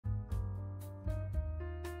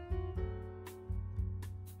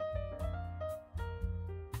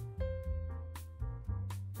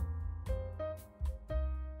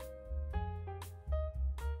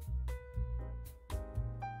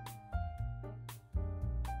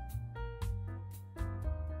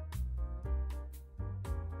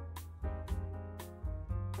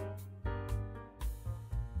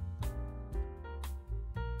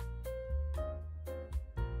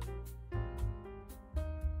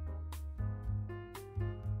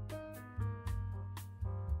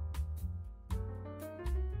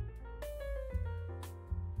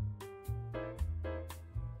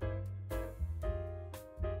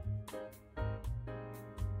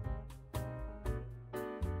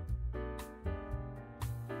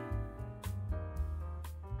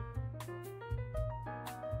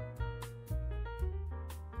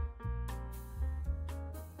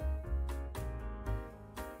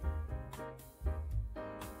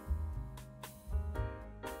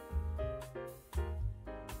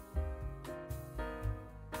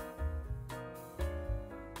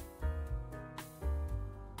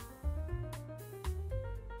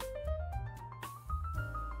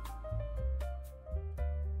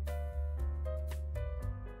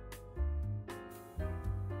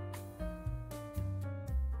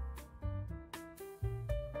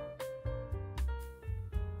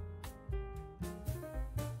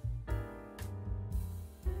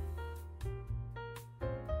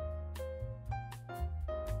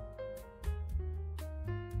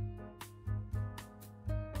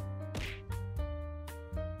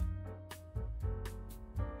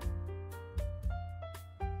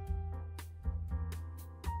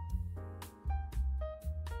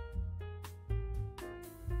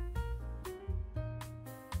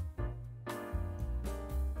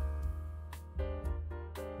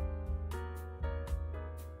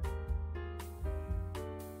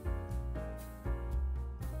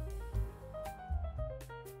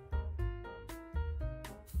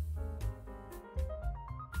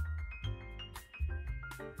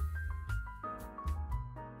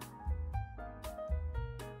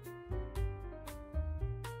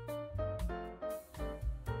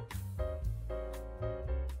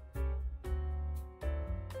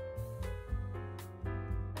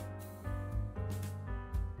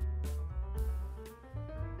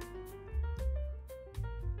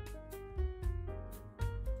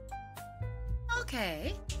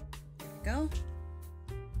Okay. There we go.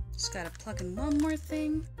 Just gotta plug in one more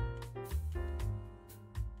thing.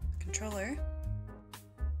 Controller.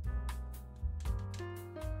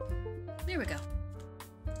 There we go.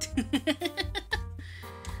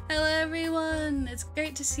 Hello everyone! It's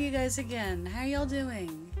great to see you guys again. How are y'all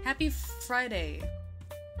doing? Happy Friday.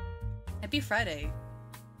 Happy Friday.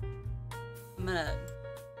 I'm gonna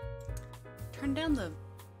turn down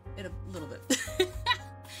it a little bit.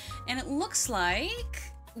 And it looks like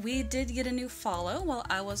we did get a new follow while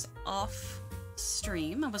I was off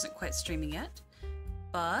stream. I wasn't quite streaming yet.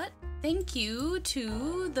 But thank you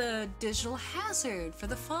to the Digital Hazard for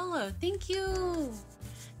the follow. Thank you.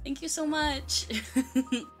 Thank you so much.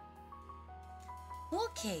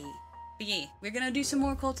 Okay. But yeah, we're gonna do some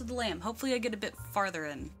more Cult of the Lamb. Hopefully I get a bit farther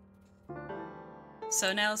in.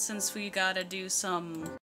 So now since we gotta do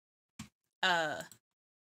some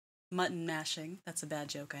mutton mashing, that's a bad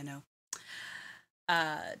joke, I know.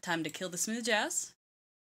 Time to kill the smooth jazz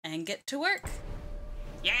and get to work.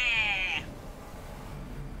 Yeah!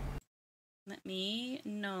 Let me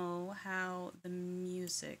know how the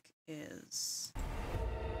music is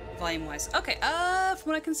volume-wise. Okay, from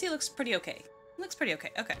what I can see, it looks pretty okay. It looks pretty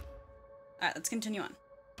okay. Okay. Alright, let's continue on.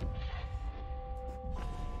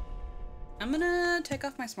 I'm gonna take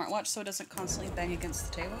off my smartwatch so it doesn't constantly bang against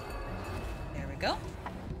the table. There we go.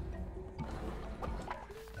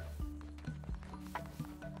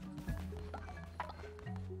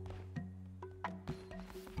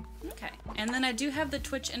 Okay, and then I do have the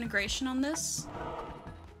Twitch integration on this.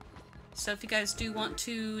 So if you guys do want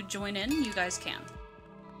to join in, you guys can.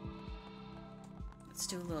 Let's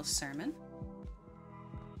do a little sermon.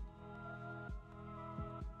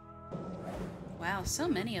 Wow, so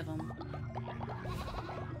many of them.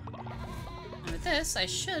 And with this, I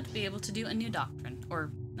should be able to do a new doctrine. Or,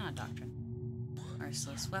 not a doctrine.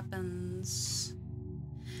 Merciless weapons.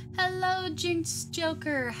 Hello, Jinx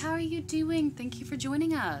Joker! How are you doing? Thank you for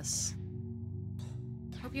joining us.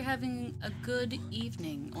 Hope you're having a good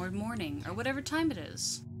evening, or morning, or whatever time it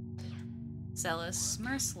is. Zealous,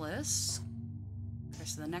 Merciless.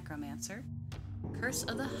 Curse of the Necromancer. Curse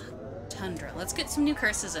of the Tundra. Let's get some new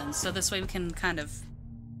curses in, so this way we can kind of...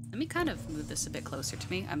 Let me kind of move this a bit closer to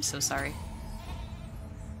me. I'm so sorry.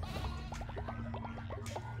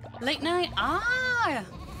 Late night? Ah!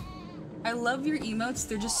 I love your emotes.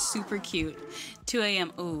 They're just super cute. 2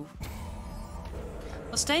 a.m. Ooh.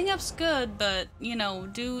 Well, staying up's good, but, you know,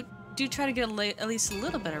 do try to get at least a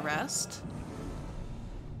little bit of rest.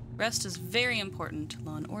 Rest is very important.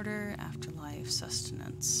 Law and order, afterlife,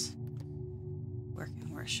 sustenance. Work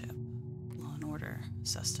and worship. Law and order,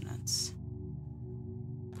 sustenance.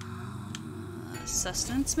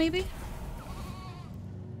 Sustenance, maybe?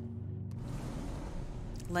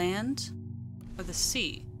 Land or the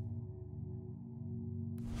sea?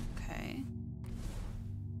 Okay.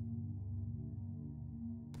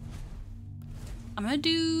 I'm gonna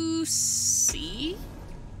do sea.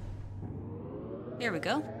 There we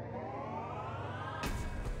go.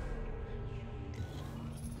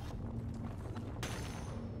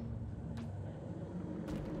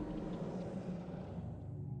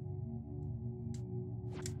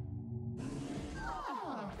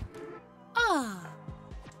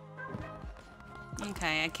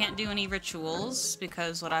 Okay, I can't do any rituals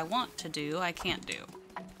because what I want to do, I can't do.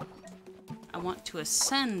 I want to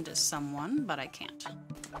ascend someone, but I can't.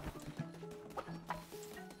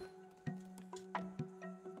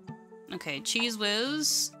 Okay, Cheese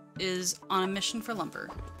Whiz is on a mission for lumber.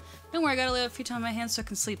 Don't worry, I gotta lay a few time on my hands so I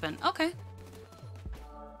can sleep in. Okay.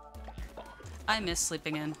 I miss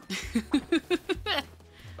sleeping in.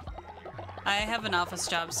 I have an office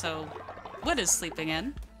job, so what is sleeping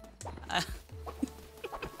in?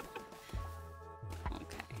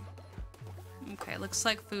 Okay, looks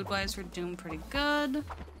like food-wise we're doing pretty good.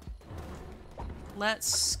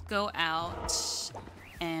 Let's go out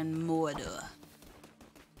and murder.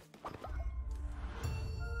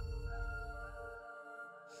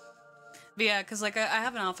 But yeah, because like I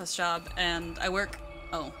have an office job and I work...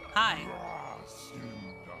 Oh, hi.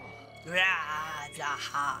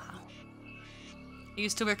 I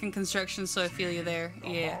used to work in construction, so I feel you there.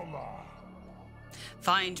 Yeah.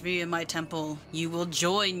 Find me in my temple. You will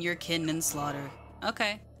join your kin in slaughter.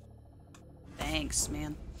 Okay. Thanks,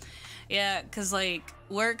 man. Yeah, because, like,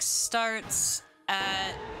 work starts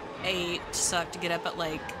at 8, so I have to get up at,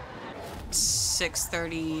 like,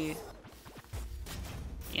 6:30.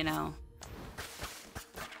 You know.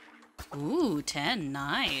 Ooh, 10.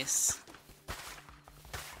 Nice.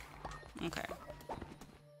 Okay.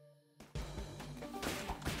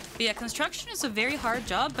 But yeah, construction is a very hard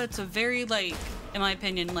job, but it's a very, like, in my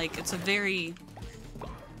opinion, like, it's a very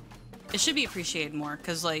It should be appreciated more,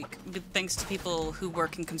 because, like, thanks to people who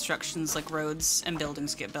work in constructions, like, roads and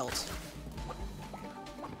buildings get built.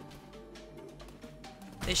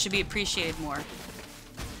 They should be appreciated more.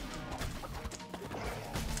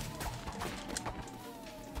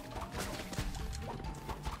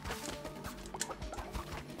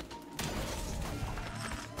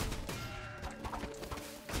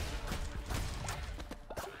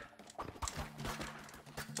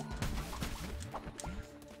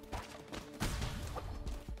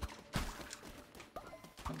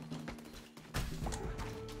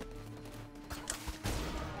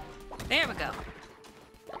 There we go.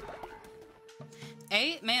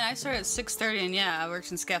 Man, I started at 6:30 and yeah, I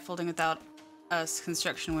worked in scaffolding without us.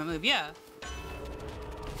 Construction won't move. Yeah.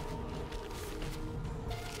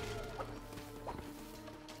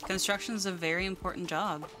 Construction is a very important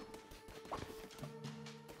job.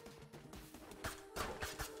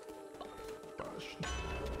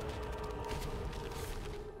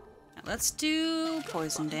 Now, let's do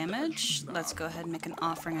poison damage. Let's go ahead and make an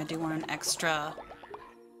offering. I do want an extra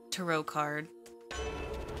tarot card.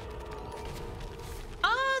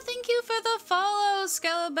 Thank you for the follow,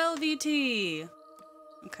 Scalabel VT.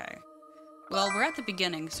 Okay. Well, we're at the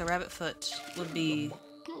beginning, so Rabbit Foot would be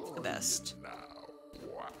the best.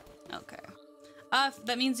 Okay.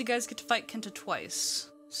 That means you guys get to fight Kenta twice.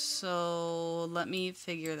 So let me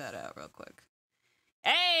figure that out real quick.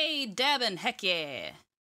 Hey, dabbing, heck yeah.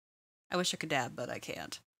 I wish I could dab, but I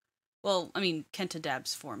can't. Well, I mean, Kenta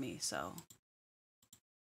dabs for me, so.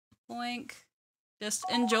 Boink. Just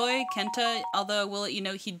enjoy Kenta, although I will let you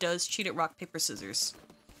know he does cheat at rock, paper, scissors.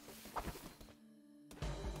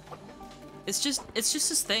 It's just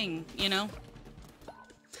his thing, you know?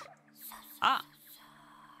 Ah.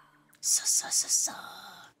 Sus.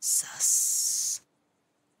 So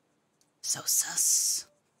sus.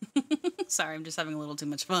 Sorry, I'm just having a little too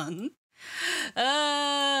much fun.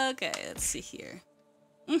 Okay, let's see here.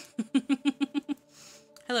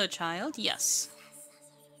 Hello, child. Yes.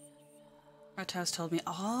 Artaus told me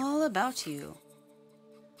all about you.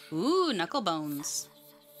 Ooh, knuckle bones.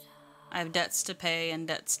 I have debts to pay and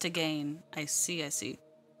debts to gain. I see.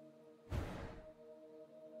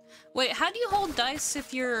 Wait, how do you hold dice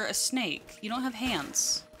if you're a snake? You don't have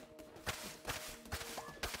hands.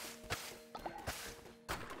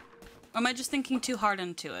 Or am I just thinking too hard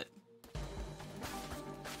into it?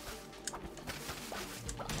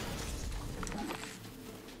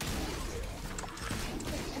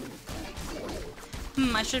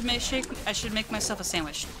 I should make myself a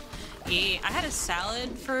sandwich. Yeah, I had a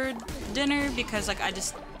salad for dinner because like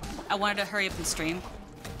I wanted to hurry up and stream.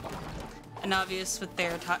 And obvious with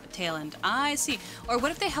their tail end. I see. Or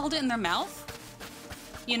what if they held it in their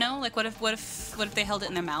mouth? You know, like what if they held it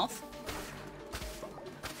in their mouth?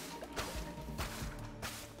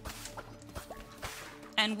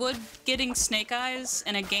 And would getting snake eyes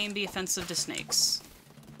in a game be offensive to snakes?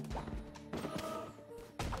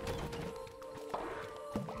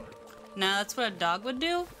 No, that's what a dog would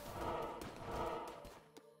do?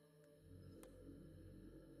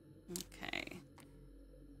 Okay.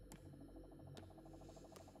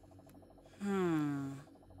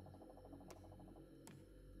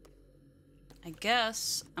 I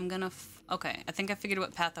guess I'm gonna okay, I think I figured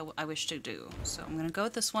what path I wish to do. So I'm gonna go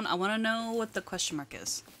with this one. I want to know what the question mark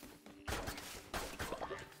is.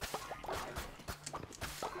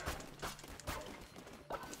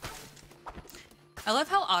 I love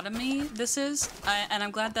how autumny this is, and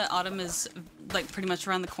I'm glad that autumn is like pretty much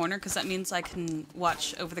around the corner because that means I can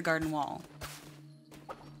watch over the garden wall.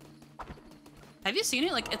 Have you seen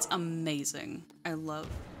it? Like, it's amazing. I love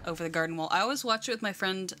Over the Garden Wall. I always watch it with my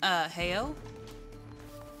friend Heyo.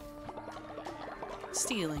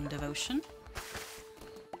 Stealing Devotion.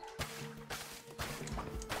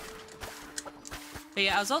 But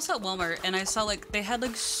yeah, I was also at Walmart and I saw like they had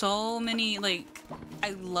like so many like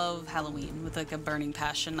I love Halloween with like a burning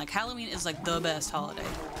passion. Like Halloween is like the best holiday.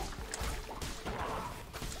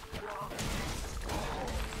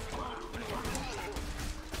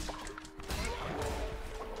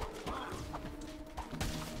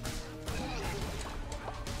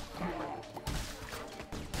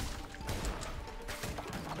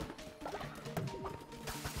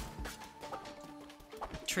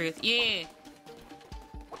 Truth. Yeah.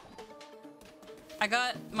 I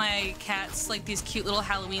got my cats like these cute little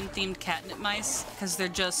Halloween themed catnip mice because they're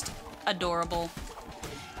just adorable.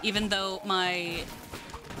 Even though I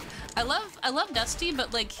love Dusty,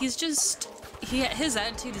 but like he's just his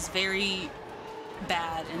attitude is very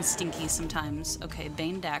bad and stinky sometimes. Okay,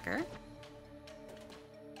 Bane Dagger.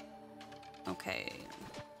 Okay.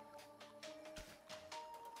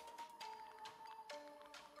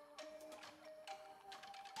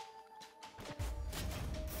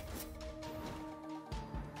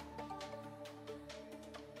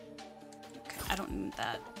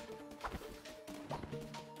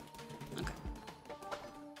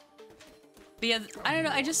 But yeah, I don't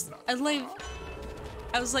know, I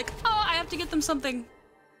was like, oh, I have to get them something.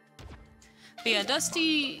 But yeah,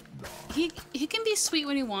 Dusty, he can be sweet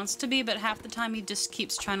when he wants to be, but half the time he just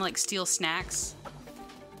keeps trying to like steal snacks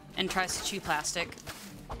and tries to chew plastic.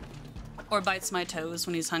 Or bites my toes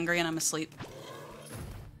when he's hungry and I'm asleep.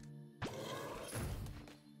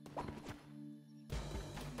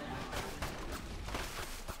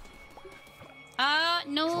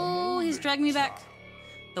 No, he's dragging me back.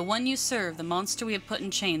 The one you serve, the monster we have put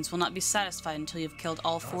in chains, will not be satisfied until you have killed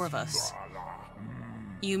all 4 of us.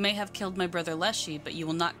 You may have killed my brother Leshy, but you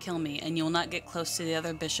will not kill me, and you will not get close to the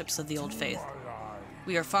other bishops of the Old Faith.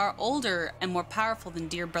 We are far older and more powerful than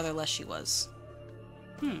dear brother Leshy was.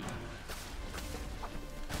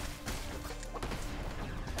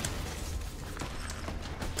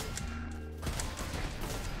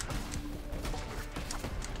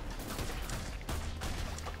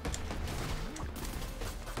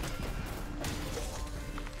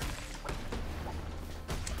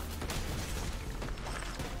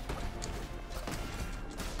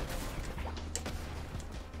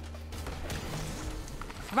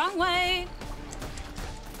 Wrong way!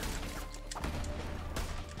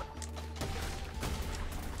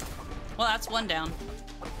 Well, that's one down.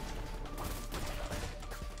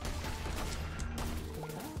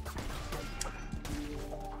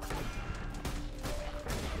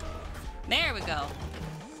 There we go.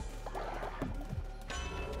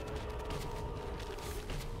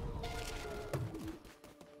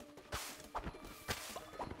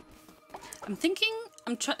 I'm thinking,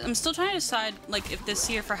 I'm still trying to decide, like, if this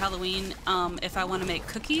year for Halloween, if I want to make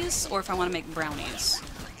cookies or if I want to make brownies.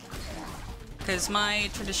 Because my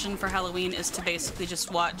tradition for Halloween is to basically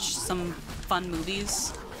just watch some fun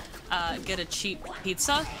movies, get a cheap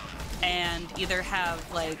pizza, and either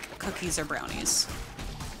have, like, cookies or brownies.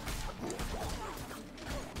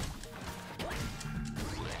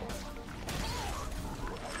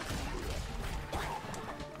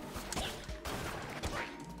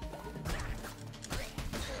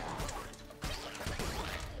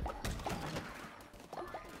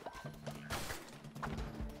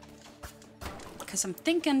 Because I'm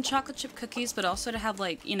thinking chocolate chip cookies, but also to have,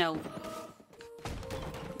 like, you know,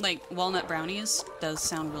 like walnut brownies does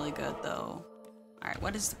sound really good, though. All right,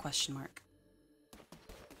 what is the question mark?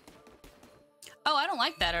 Oh, I don't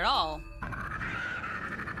like that at all.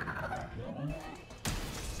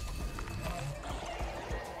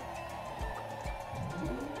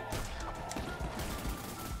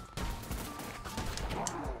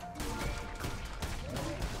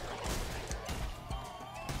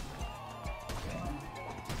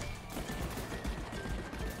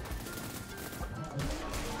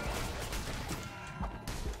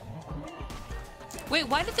 Wait,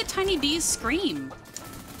 why did the tiny bees scream?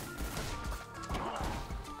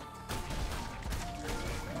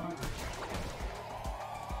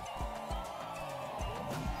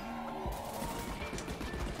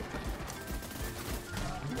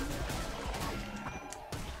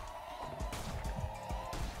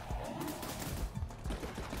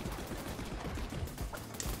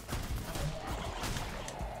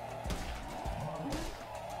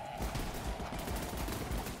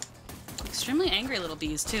 Extremely angry little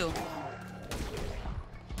bees, too.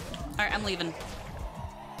 Alright, I'm leaving.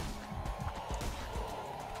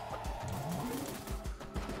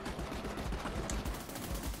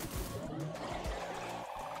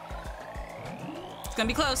 It's gonna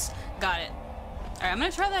be close. Got it. Alright, I'm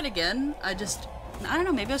gonna try that again. I don't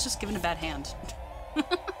know, maybe I was just given a bad hand.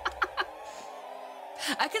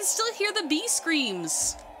 I can still hear the bee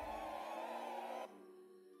screams.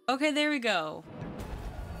 Okay, there we go.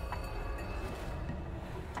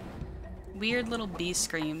 Weird little bee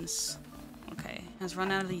screams. Okay, has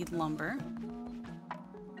run out of the lumber.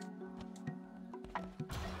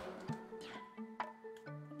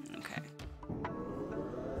 Okay.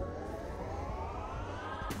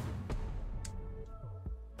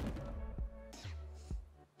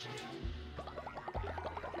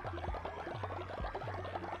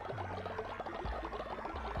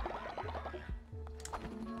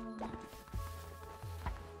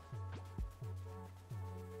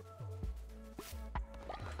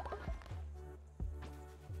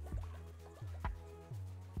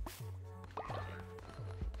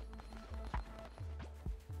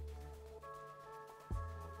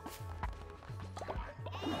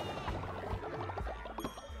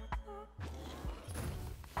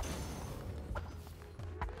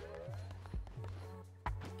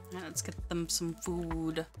 Alright, let's get them some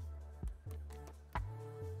food.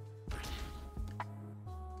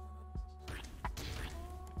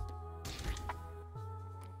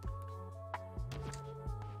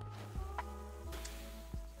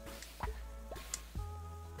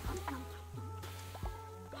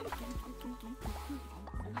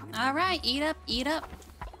 All right, eat up, eat up.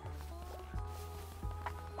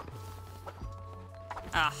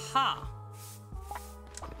 Aha.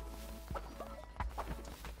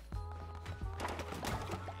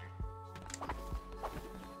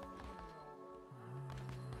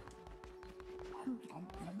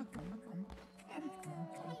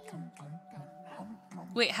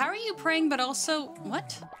 Wait, how are you praying but also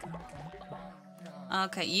what?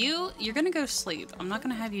 Okay, you're gonna go sleep. I'm not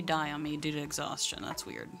gonna have you die on me due to exhaustion. That's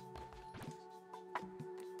weird.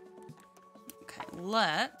 Okay,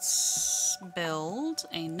 let's build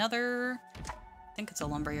another, I think it's a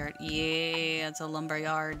lumberyard. Yeah, it's a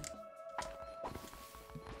lumberyard.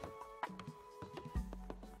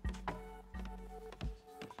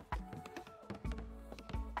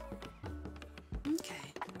 Okay.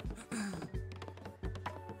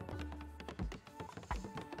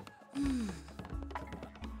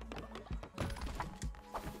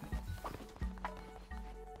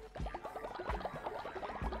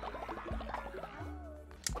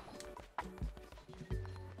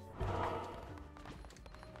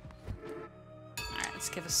 Let's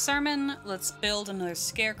give a sermon, let's build another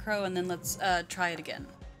scarecrow, and then let's try it again.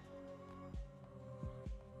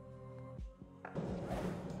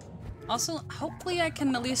 Also, hopefully I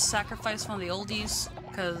can at least sacrifice one of the oldies,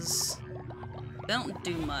 because they don't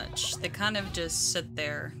do much. They kind of just sit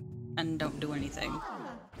there and don't do anything.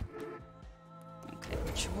 Okay,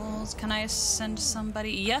 rituals. Can I ascend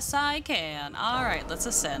somebody? Yes, I can. Alright, let's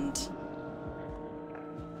ascend.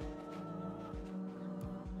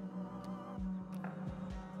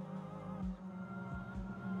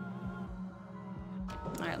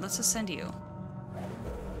 Alright, let's ascend you.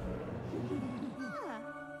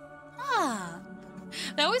 Ah!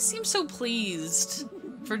 They always seem so pleased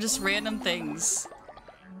for just random things.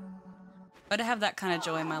 But I have that kind of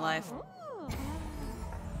joy in my life.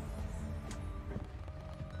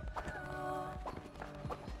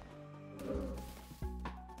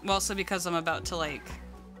 Well, also because I'm about to, like...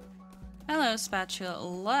 Hello, spatula.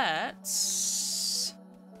 Let's...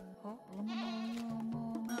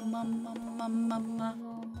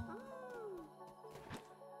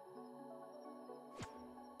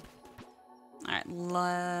 Alright,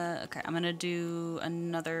 okay, I'm gonna do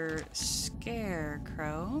another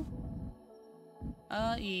scarecrow.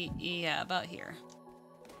 Yeah, about here.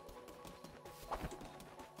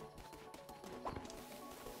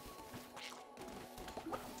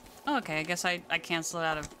 Oh, okay, I guess I cancel it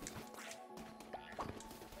out of...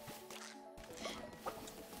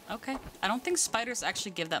 Okay. I don't think spiders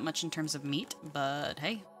actually give that much in terms of meat, but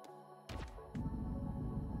hey.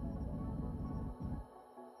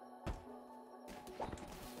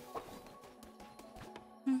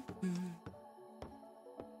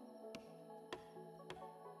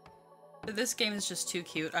 This game is just too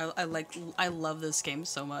cute. I love this game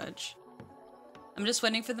so much. I'm just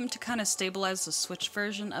waiting for them to kind of stabilize the Switch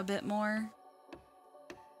version a bit more.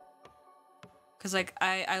 Cause like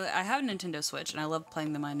I have a Nintendo Switch and I love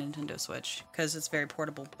playing them on Nintendo Switch because it's very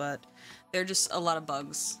portable, but there are just a lot of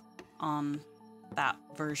bugs on that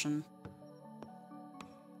version.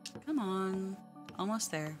 Come on, almost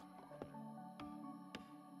there.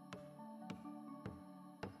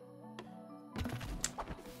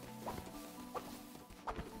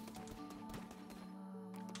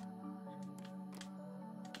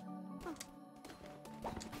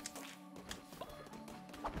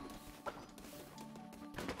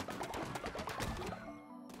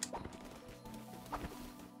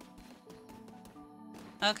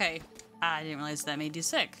 Okay, I didn't realize that made you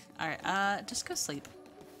sick. Alright, just go sleep.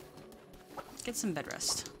 Get some bed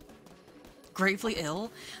rest. Gravely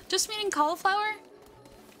ill? Just meaning cauliflower?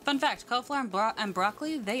 Fun fact, cauliflower and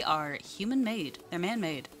broccoli, they are human-made. They're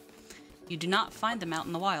man-made. You do not find them out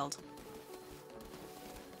in the wild.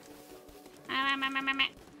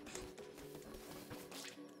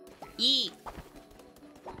 Yee!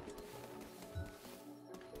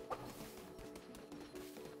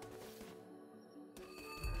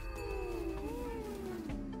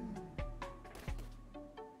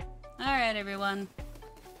 Alright, everyone.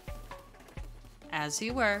 As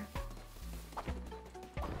you were.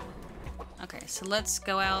 Okay, so let's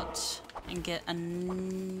go out and get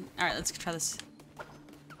an... Alright, let's try this.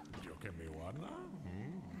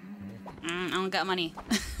 I don't got money.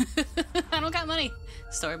 I don't got money.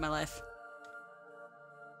 Story of my life.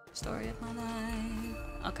 Story of my life.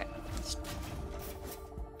 Okay.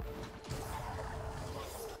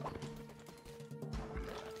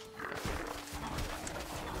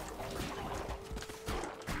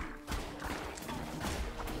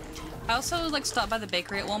 I also like stop by the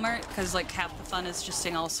bakery at Walmart because like half the fun is just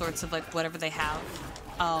seeing all sorts of like whatever they have.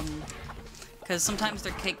 because sometimes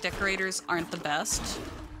their cake decorators aren't the best.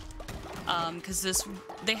 Because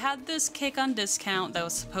they had this cake on discount that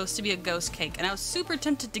was supposed to be a ghost cake, and I was super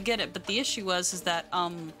tempted to get it, but the issue is that,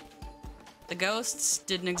 the ghosts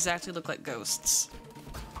didn't exactly look like ghosts.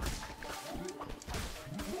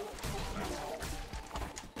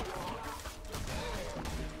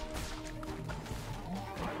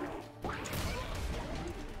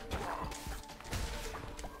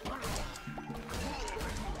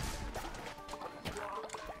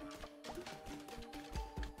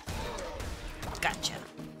 Gotcha.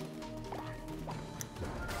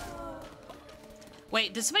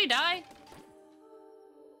 Wait, did somebody die?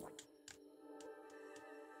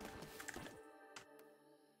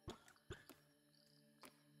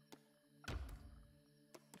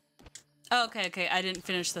 Oh, okay, I didn't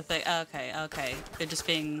finish the thing. Okay. They're just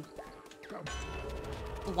being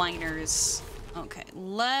whiners. Okay,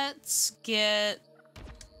 let's get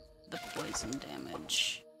the poison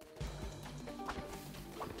damage.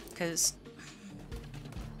 Because...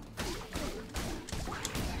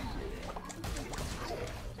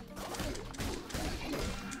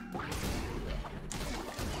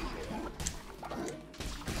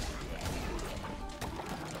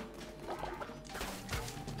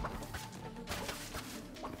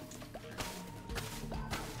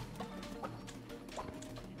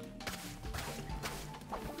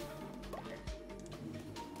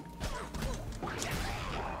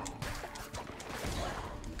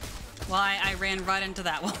 Why, I ran right into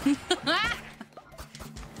that one.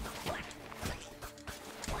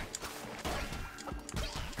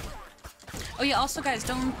 Oh yeah, also guys,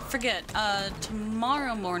 don't forget,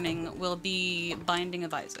 tomorrow morning will be Binding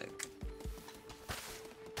of Isaac.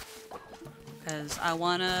 Because I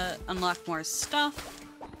want to unlock more stuff,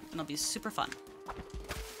 and it'll be super fun.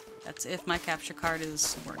 That's if my capture card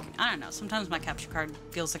is working. I don't know, sometimes my capture card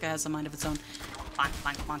feels like it has a mind of its own. Bonk,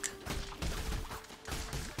 bonk, bonk.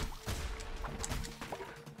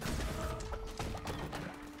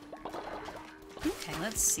 Okay,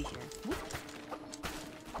 let's see here. Whoop.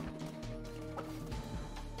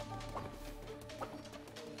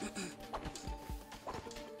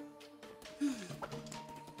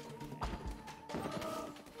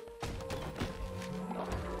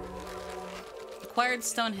 Acquired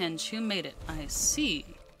Stonehenge. Who made it? I see.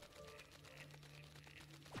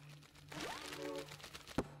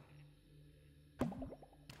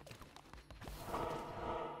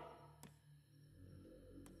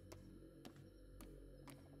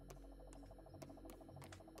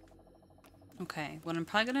 Okay, what I'm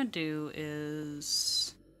probably gonna do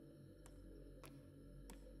is...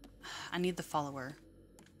 I need the follower,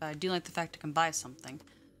 but I do like the fact I can buy something.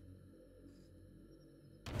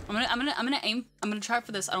 I'm gonna aim. I'm gonna try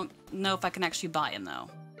for this. I don't know if I can actually buy him though.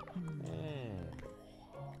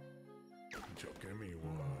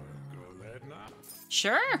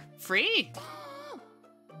 Sure, free.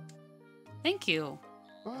 Thank you.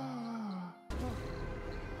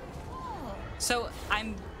 So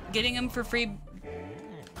I'm getting him for free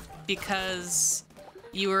because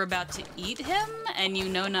you were about to eat him and you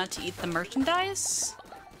know not to eat the merchandise?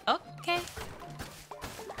 Okay.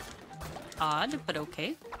 Odd, but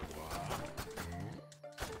okay.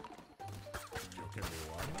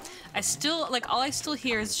 I still, like, all I still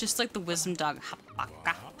hear is just like the wisdom dog.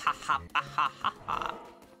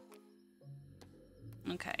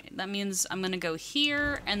 Okay, that means I'm gonna go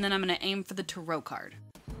here and then I'm gonna aim for the tarot card.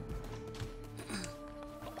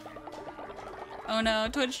 Oh no,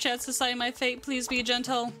 Twitch chat's deciding my fate. Please be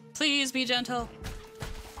gentle. Please be gentle.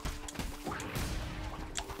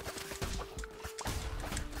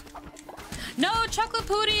 No, chocolate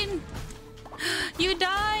pudding! You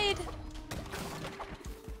died!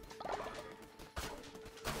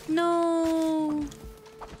 No.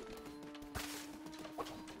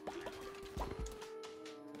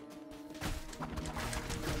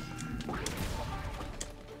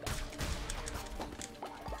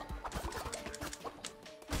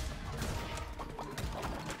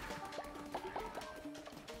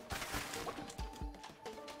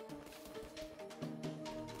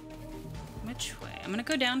 Which way? I'm gonna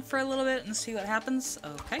go down for a little bit and see what happens.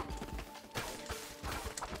 Okay.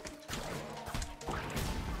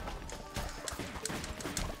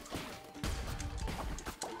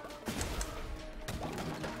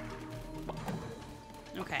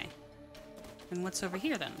 Okay. And what's over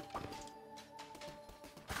here then?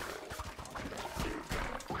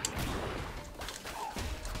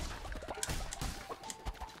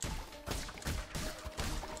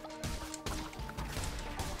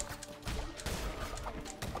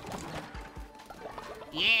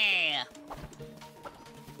 Yeah.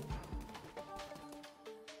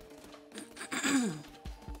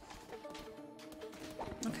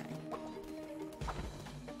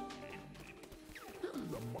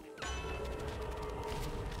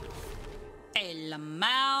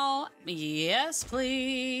 Lamau. Yes,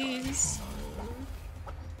 please.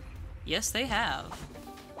 Yes, they have.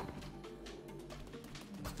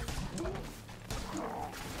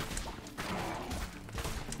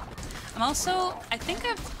 I think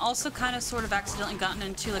I've also kind of sort of accidentally gotten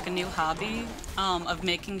into like a new hobby of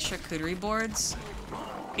making charcuterie boards,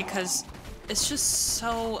 because it's just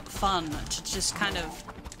so fun to just kind of,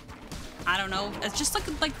 I don't know, it's just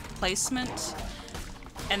like placement,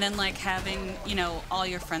 and then like having, you know, all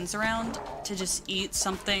your friends around to just eat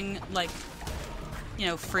something like, you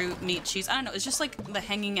know, fruit, meat, cheese. I don't know, it's just like the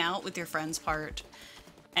hanging out with your friends part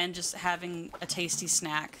and just having a tasty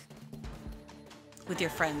snack with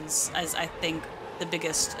your friends as I think the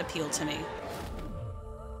biggest appeal to me.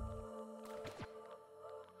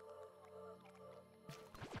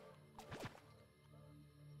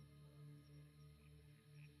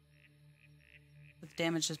 The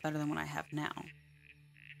damage is better than what I have now.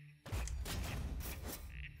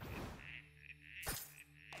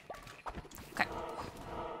 Okay.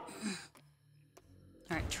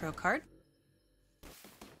 Alright, trail card.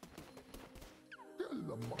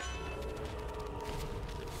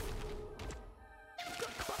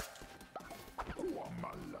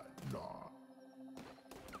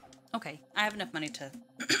 Okay, I have enough money to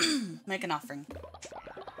make an offering.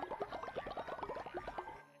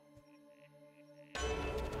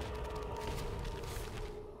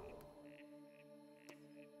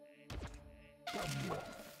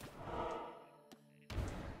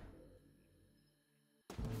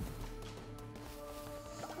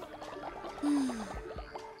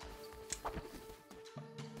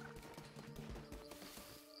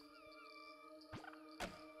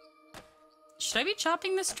 Should I be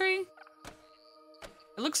chopping this tree?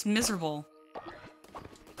 It looks miserable.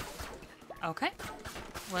 Okay.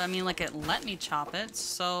 Well, I mean, like, it let me chop it,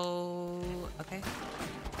 so... Okay.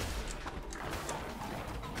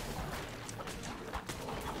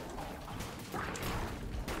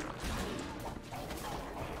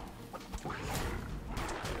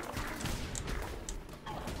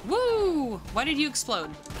 Woo! Why did you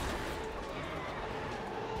explode?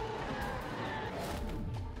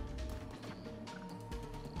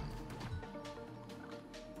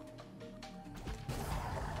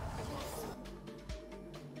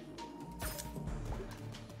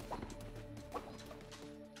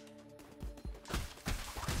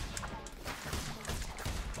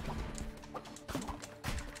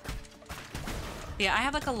 Yeah, I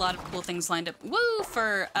have like a lot of cool things lined up. Woo!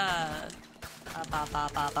 For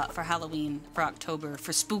for Halloween, for October,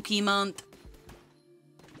 for Spooky Month.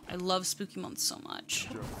 I love Spooky Month so much.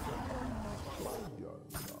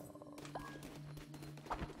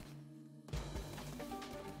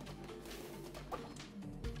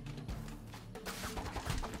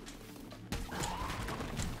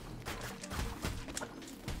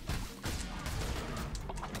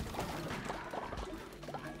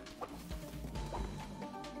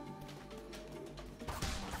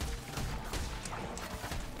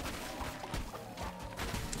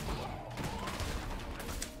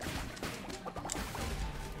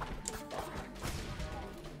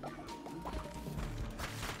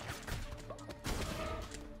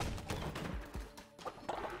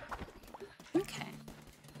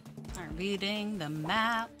 Reading the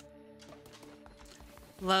map.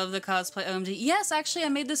 Love the cosplay OMG. Yes, actually, I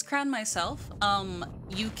made this crown myself.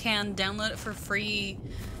 You can download it for free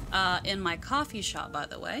in my coffee shop, by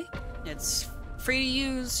the way. It's free to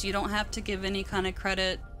use. You don't have to give any kind of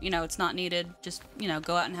credit. You know, it's not needed. Just, you know,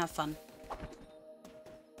 go out and have fun.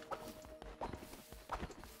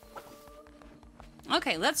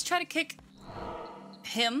 Okay, let's try to kick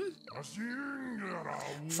him.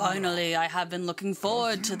 Finally, I have been looking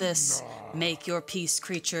forward to this. Make your peace,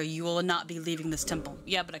 creature. You will not be leaving this temple.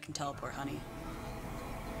 Yeah, but I can teleport, honey.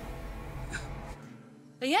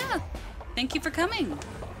 But yeah, thank you for coming.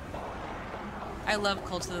 I love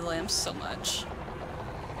Cult of the Lamb so much.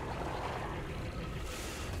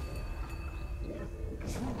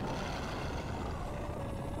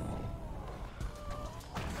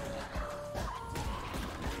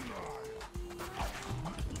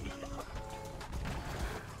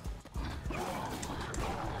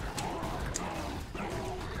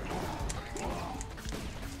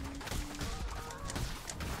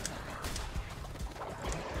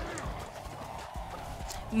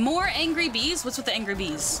 More angry bees? What's with the angry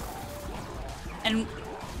bees? And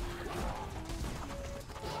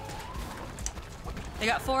they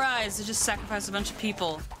got 4 eyes. They just sacrificed a bunch of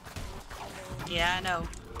people. Yeah, I know.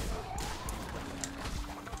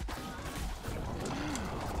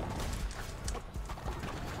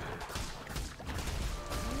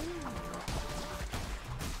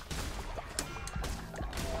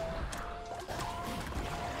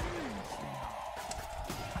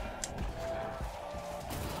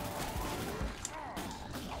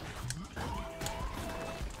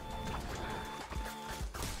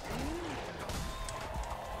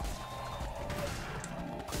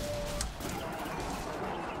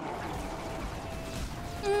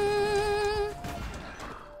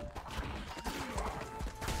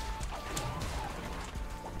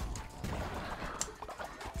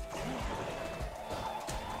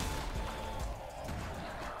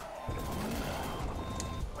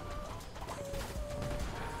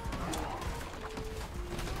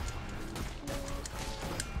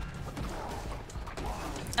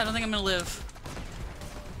 I don't think I'm gonna live.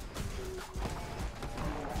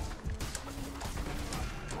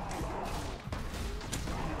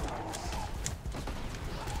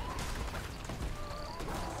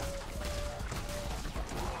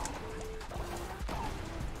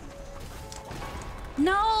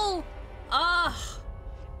 No! Ugh!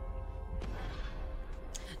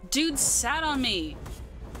 Dude sat on me.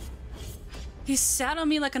 He sat on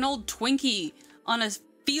me like an old Twinkie on a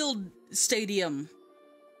field stadium.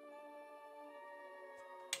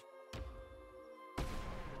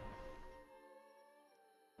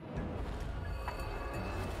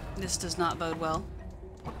 This does not bode well.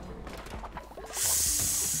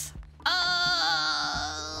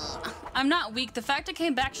 I'm not weak. The fact it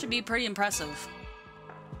came back should be pretty impressive.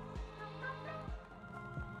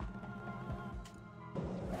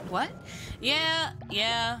 What? Yeah,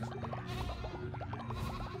 yeah.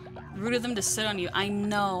 Rude of them to sit on you. I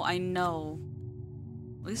know, I know.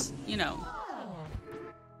 At least, you know.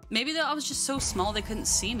 Maybe I was just so small they couldn't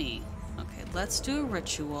see me. Okay, let's do a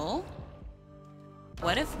ritual.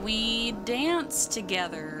 What if we dance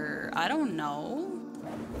together? I don't know.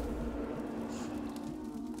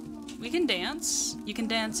 We can dance. You can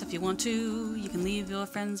dance if you want to. You can leave your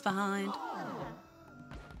friends behind.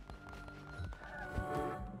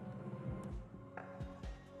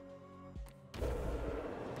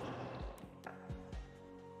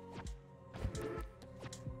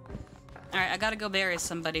 Alright, I gotta go bury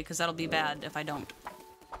somebody because that'll be bad if I don't.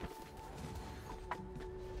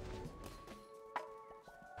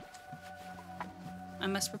 I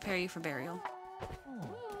must prepare you for burial.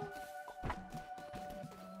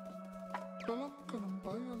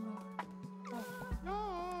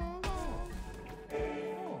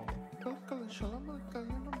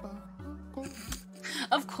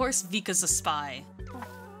 Of course Vika's a spy.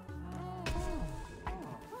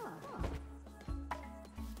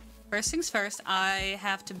 First things first, I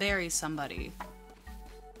have to bury somebody.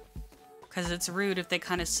 Because it's rude if they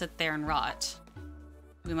kind of sit there and rot.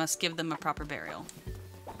 We must give them a proper burial.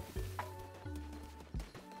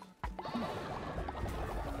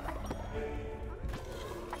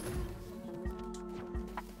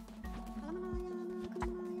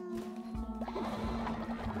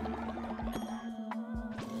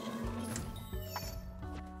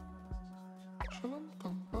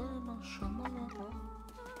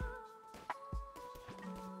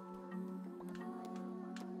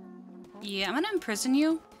 Yeah, I'm gonna imprison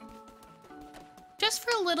you. Just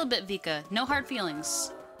for a little bit, Vika. No hard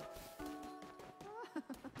feelings.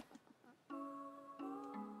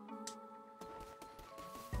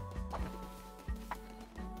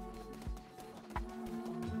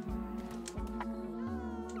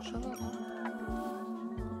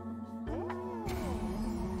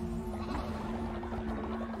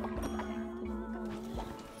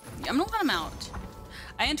 I'm gonna let him out.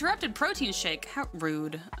 I interrupted protein shake. How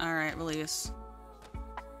rude. Alright, release.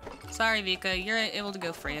 Sorry, Vika. You're able to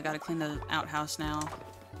go free. I gotta clean the outhouse now.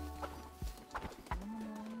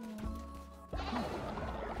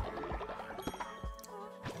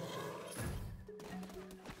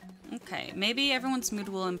 Okay, maybe everyone's mood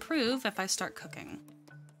will improve if I start cooking.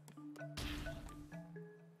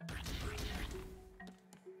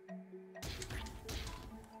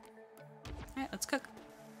 Alright, let's cook.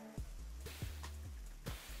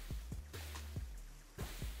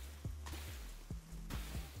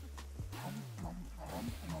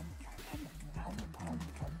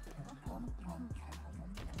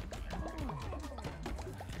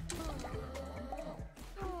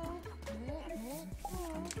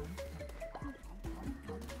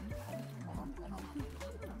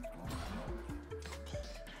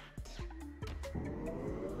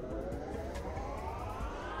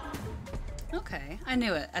 Okay, I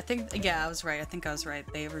knew it. I think, yeah, I was right. I think I was right.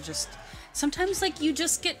 They were just... Sometimes, like, you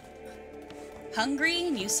just get hungry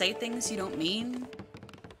and you say things you don't mean.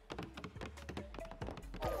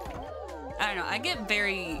 I don't know.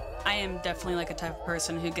 I am definitely, like, a type of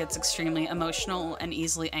person who gets extremely emotional and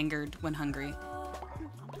easily angered when hungry.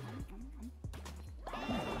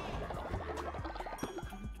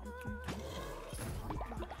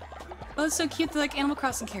 Oh, it's so cute. They're like Animal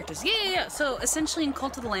Crossing characters. Yeah. So, essentially in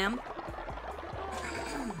Cult of the Lamb...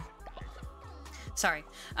 Sorry.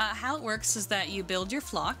 How it works is that you build your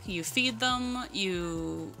flock, you feed them,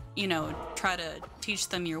 you know, try to teach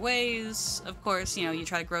them your ways. Of course, you know, you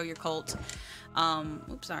try to grow your cult.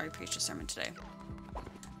 Oops, sorry, preached a sermon today.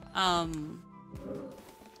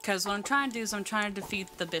 Because what I'm trying to do is I'm trying to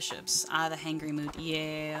defeat the bishops out of the hangry mood.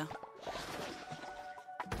 Yeah.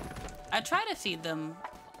 I try to feed them,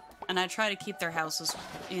 and I try to keep their houses,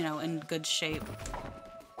 you know, in good shape.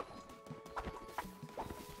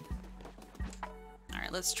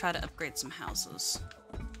 Alright, let's try to upgrade some houses.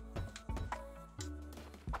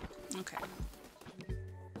 Okay.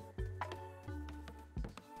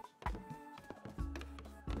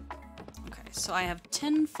 Okay, so I have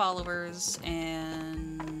 10 followers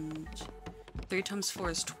and 3 times 4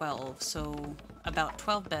 is 12, so about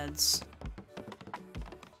 12 beds.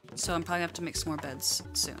 So I'm probably gonna have to make some more beds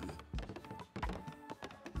soon.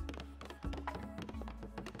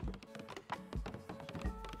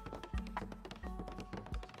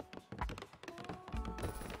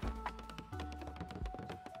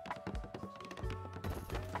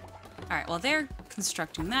 Alright, while they're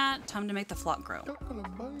constructing that, time to make the flock grow.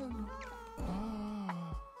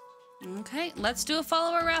 Okay, let's do a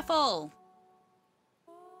follower raffle!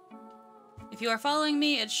 If you are following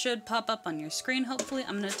me, it should pop up on your screen, hopefully.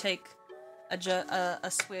 I'm gonna take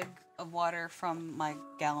a swig of water from my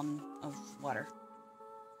gallon of water.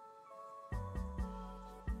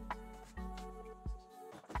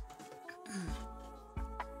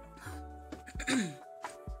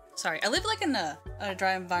 Sorry, I live like in a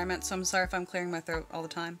dry environment, so I'm sorry if I'm clearing my throat all the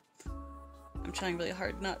time. I'm trying really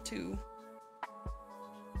hard not to.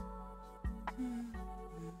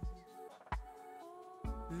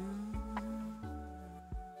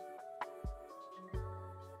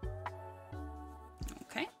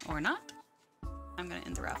 Okay, or not. I'm gonna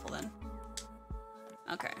end the raffle then.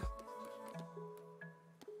 Okay.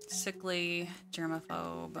 Sickly,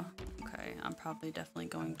 germaphobe. Okay, I'm probably definitely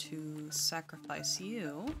going to sacrifice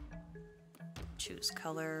you. Choose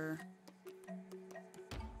color.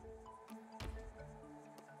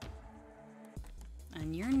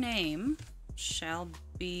 And your name shall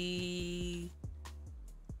be...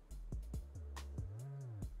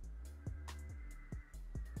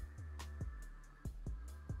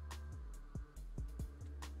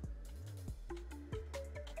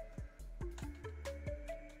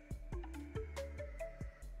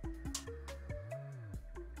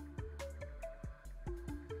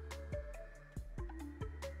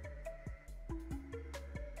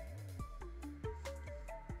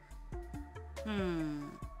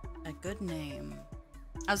 a good name.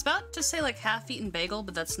 I was about to say like half-eaten bagel,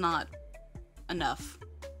 but that's not enough.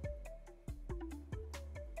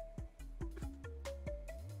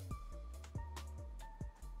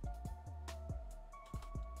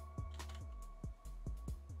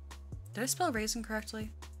 Did I spell raisin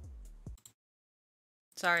correctly?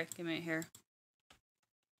 Sorry, give me a here.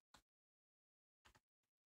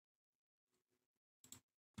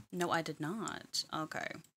 No, I did not. Okay.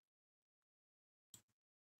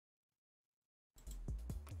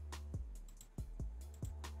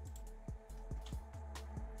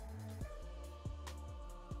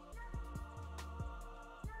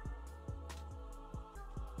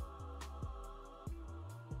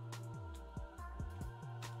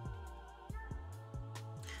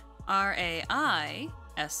 R-A-I-S-I-N,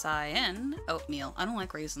 oatmeal. I don't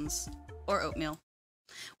like raisins or oatmeal.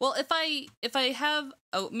 Well, if I have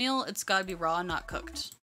oatmeal, it's gotta be raw, not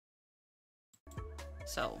cooked.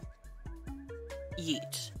 So,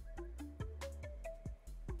 yeet.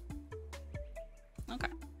 Okay.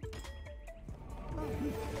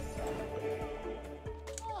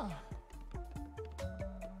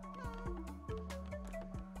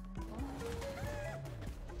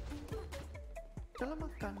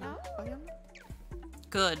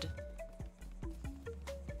 Good.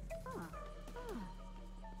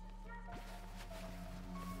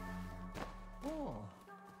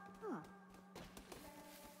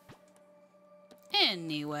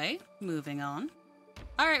 Anyway, moving on.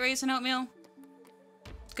 Alright, raisin oatmeal.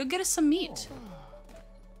 Go get us some meat.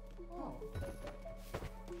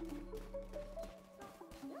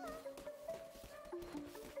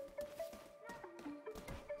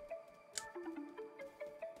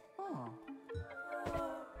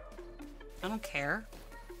 I don't care.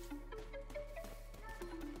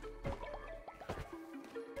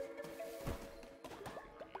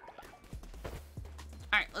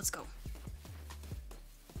 Alright, let's go.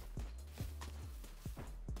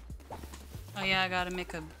 Oh yeah, I gotta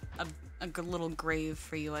make a little grave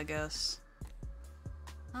for you, I guess.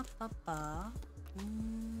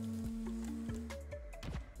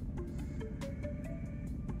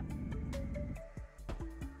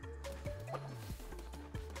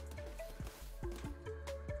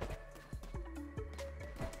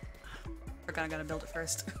 Forgot I gotta build it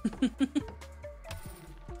first.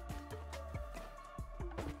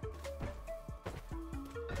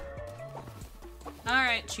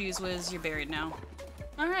 Alright, Choose Whiz, you're buried now.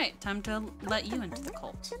 Alright, time to let you into the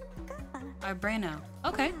cult. Arbrano.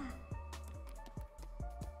 Okay.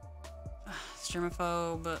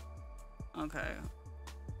 Germaphobe. Okay.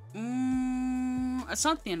 It's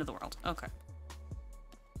not the end of the world. Okay.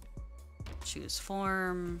 Choose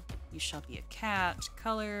form. You shall be a cat.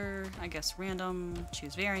 Color, I guess random.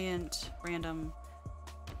 Choose variant. Random.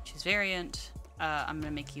 Choose variant. I'm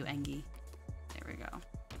gonna make you Engie. There we go.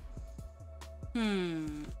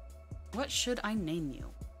 What should I name you?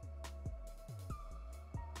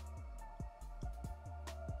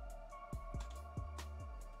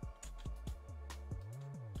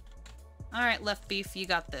 Alright, Left Beef, you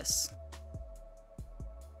got this.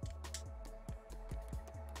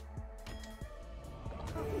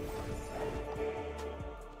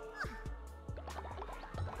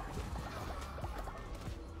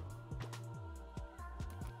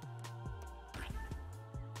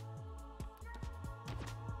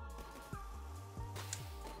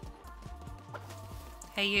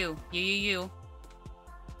 Hey, you.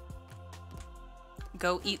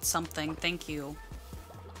 Go eat something, thank you.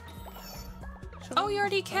 Oh, you're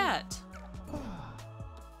already a cat.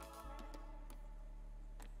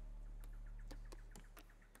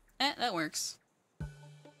 That works.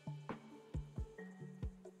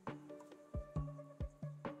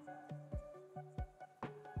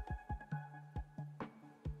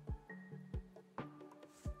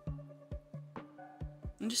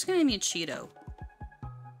 I'm just gonna name you Cheeto.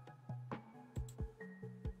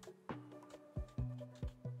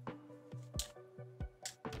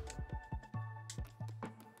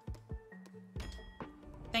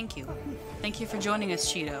 Thank you. Thank you for joining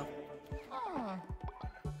us, Cheeto.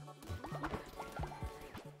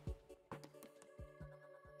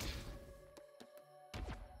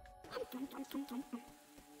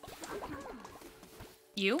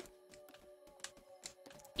 You?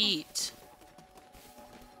 Eat.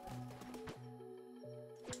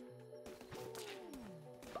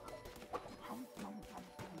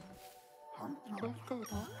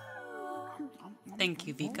 Thank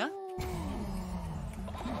you, Vika.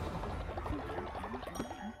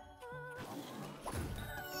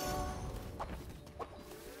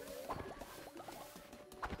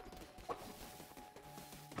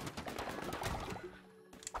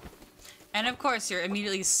 And of course, you're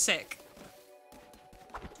immediately sick.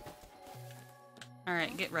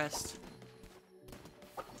 Alright, get rest.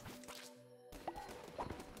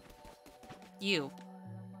 You.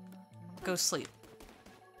 Go sleep.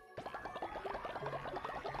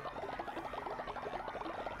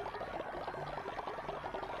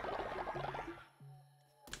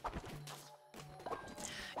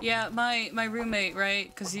 Yeah, my roommate, right?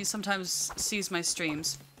 Because he sometimes sees my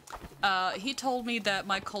streams. He told me that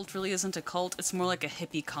my cult really isn't a cult, it's more like a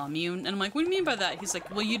hippie commune. And I'm like, what do you mean by that? He's like,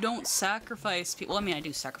 well, you don't sacrifice people. Well, I mean, I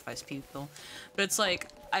do sacrifice people. But it's like,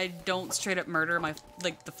 I don't straight up murder my,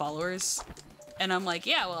 like, the followers. And I'm like,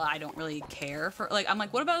 yeah, well, I don't really care for, like, I'm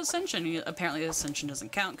like, what about Ascension? And apparently Ascension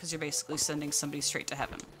doesn't count because you're basically sending somebody straight to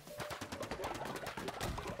heaven.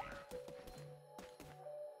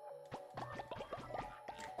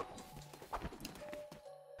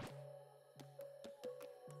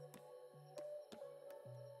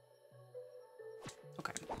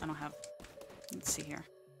 Okay, I don't have, let's see here.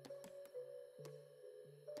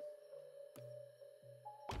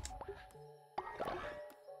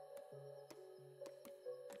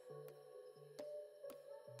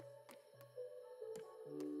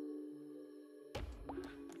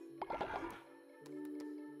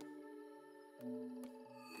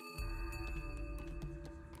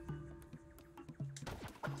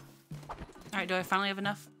 Alright, do I finally have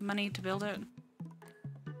enough money to build it?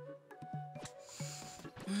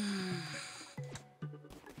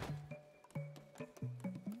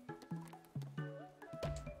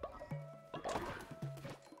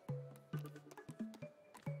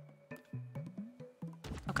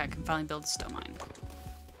 Okay, I can finally build a stone mine.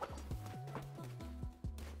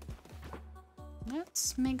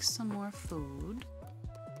 Let's make some more food.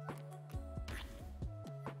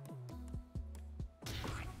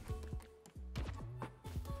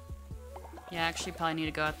 Yeah, actually probably need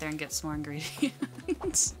to go out there and get some more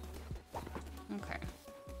ingredients. Okay.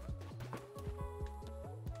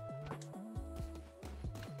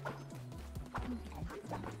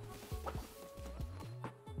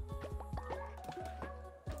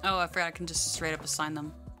 Oh, I forgot I can just straight up assign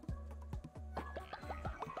them.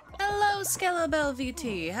 Hello, Skelebel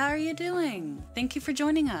VT. How are you doing? Thank you for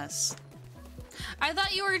joining us. I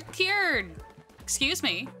thought you were cured. Excuse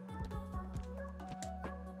me.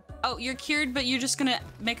 Oh, you're cured, but you're just gonna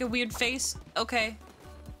make a weird face? Okay.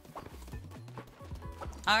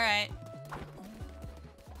 Alright.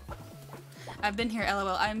 I've been here, LOL.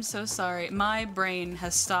 I'm so sorry. My brain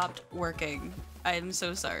has stopped working. I am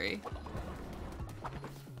so sorry.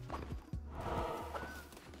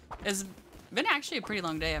 It's been actually a pretty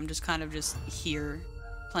long day. I'm just kind of just here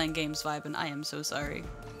playing games vibing. I am so sorry.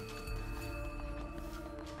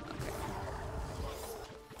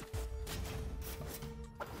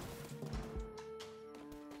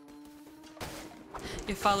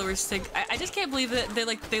 Your followers think I just can't believe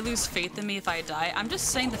that they lose faith in me if I die. I'm just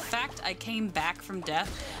saying the fact I came back from death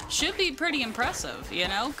should be pretty impressive, you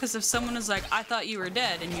know? Because if someone is like, I thought you were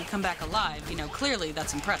dead and you come back alive, you know, clearly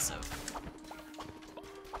that's impressive.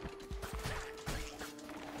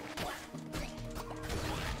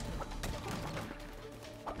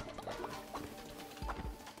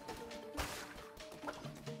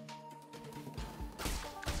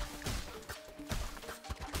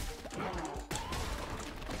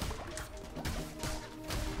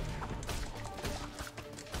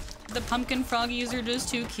 The pumpkin frog user is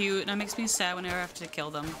too cute, and it makes me sad whenever I have to kill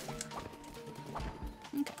them.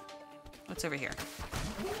 Okay. What's over here?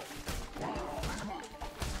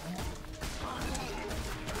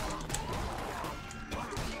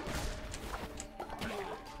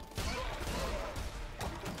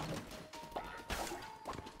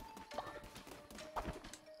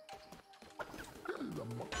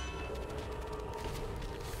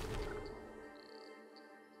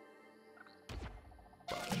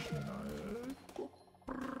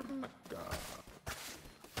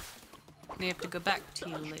 May have to go back to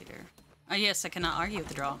you later. Oh yes, I cannot argue with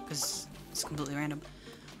the draw, because it's completely random.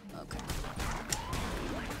 Okay.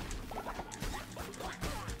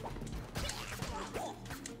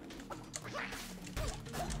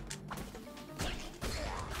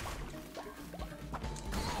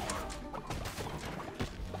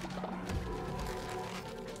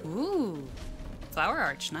 Ooh. Flower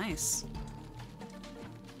arch, nice.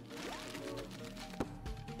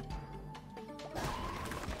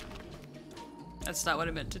 That's not what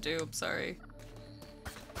I meant to do, I'm sorry.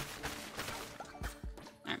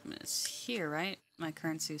 Alright, it's here, right? My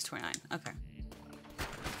currency is 29. Okay.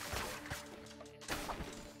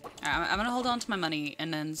 Alright, I'm gonna hold on to my money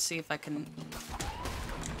and then see if I can...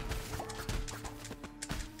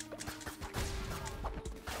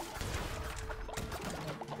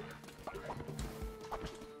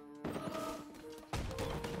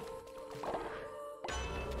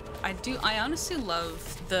 I honestly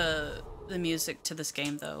love the music to this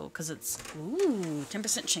game though, because it's, ooh,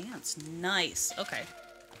 10% chance. Nice. Okay.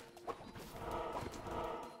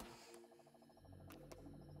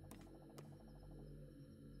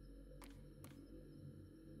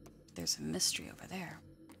 There's a mystery over there.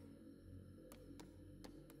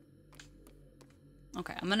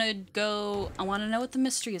 Okay, I'm gonna go, I want to know what the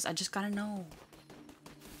mystery is. I just gotta know.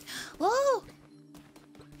 Whoa!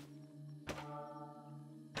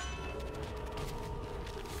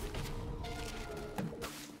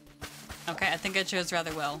 Okay, I think I chose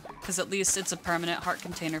rather well, because at least it's a permanent heart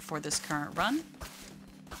container for this current run,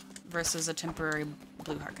 versus a temporary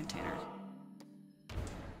blue heart container.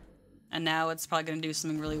 And now it's probably going to do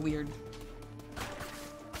something really weird.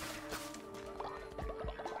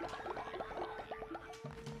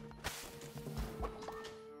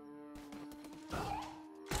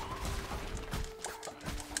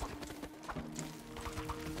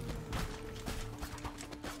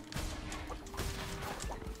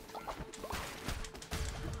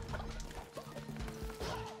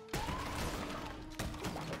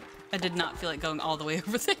 I did not feel like going all the way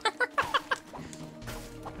over there.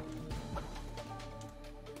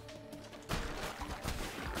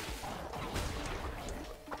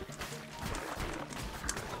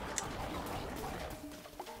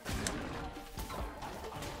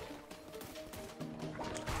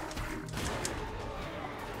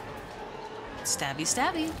 Stabby,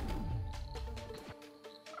 stabby.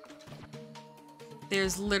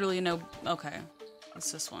 There's literally no... Okay.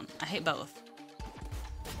 It's this one. I hate both.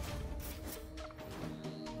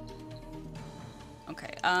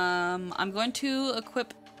 Okay, I'm going to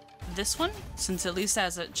equip this one, since at least it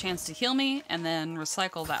has a chance to heal me, and then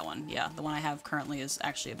recycle that one. Yeah, the one I have currently is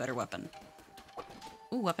actually a better weapon.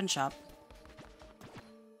 Ooh, weapon shop.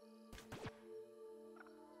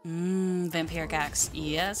 Vampiric axe.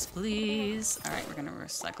 Yes, please. Alright, we're gonna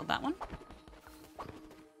recycle that one.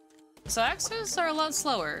 So axes are a lot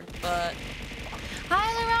slower, but... Hi,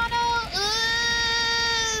 Lorano!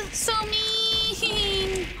 So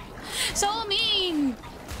mean! So mean!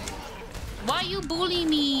 Why you bully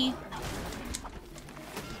me?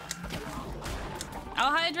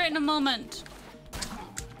 I'll hydrate in a moment.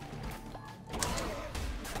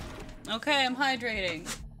 Okay, I'm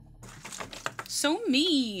hydrating. So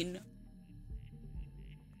mean.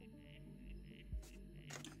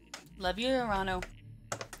 Love you, Arano.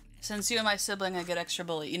 Since you are my sibling, I get extra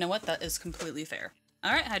bully. You know what? That is completely fair.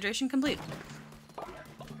 Alright, hydration complete.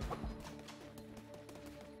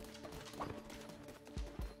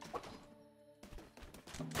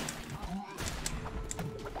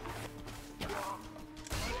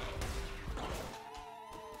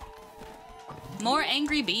 More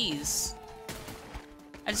angry bees.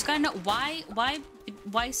 I just gotta know why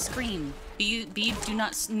scream? Bee do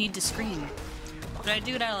not need to scream. But I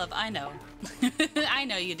do what I love. I know. I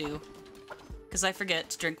know you do. Because I forget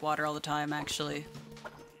to drink water all the time, actually.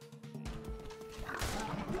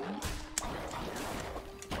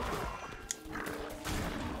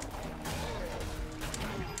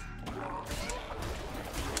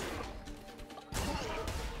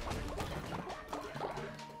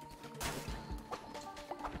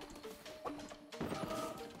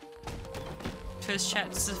 Twitch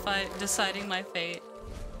chat deciding my fate.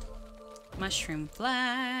 Mushroom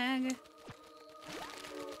flag.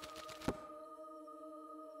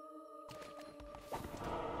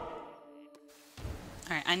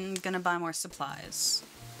 Alright, I'm gonna buy more supplies.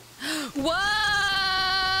 Why?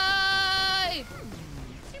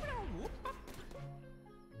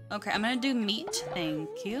 Okay, I'm gonna do meat.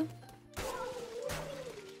 Thank you.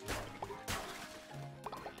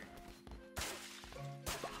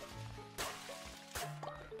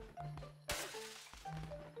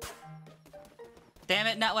 Damn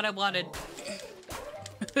it, not what I wanted.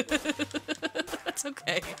 That's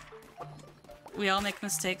okay. We all make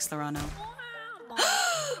mistakes, Lorano.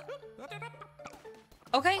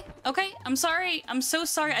 Okay, okay, I'm sorry. I'm so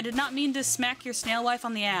sorry. I did not mean to smack your snail wife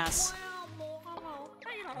on the ass.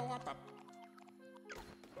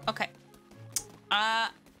 Okay.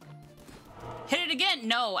 Hit it again?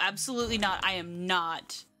 No, absolutely not. I am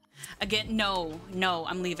not. Again, no,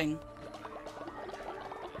 I'm leaving.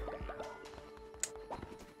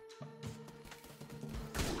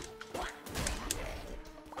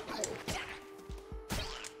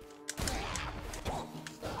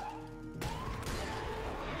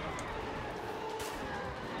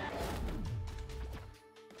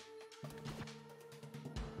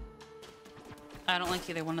 I don't like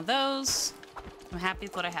either one of those. I'm happy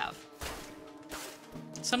with what I have.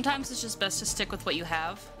 Sometimes it's just best to stick with what you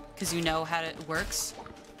have, because you know how it works.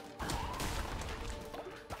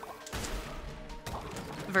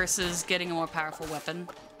 Versus getting a more powerful weapon.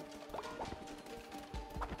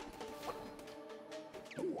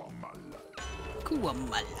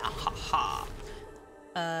 Kuamala, haha.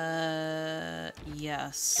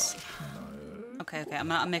 Yes. Okay,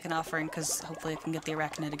 I'm making an offering, because hopefully I can get the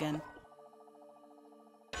arachnid again.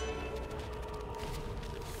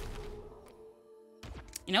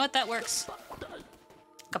 You know what? That works.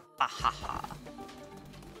 Kapahaha.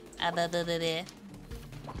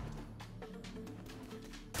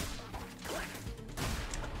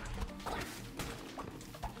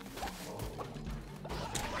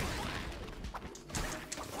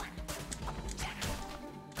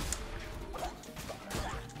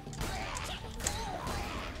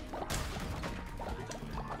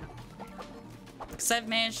 Because I've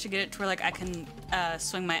managed to get it to where like I can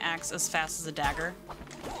swing my axe as fast as a dagger.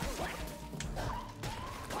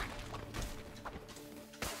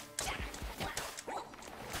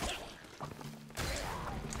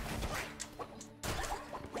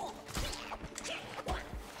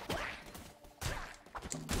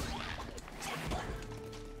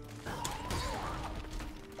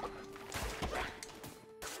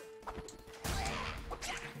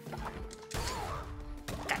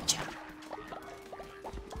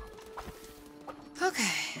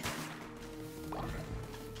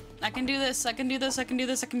 I can do this, I can do this, I can do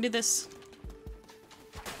this, I can do this.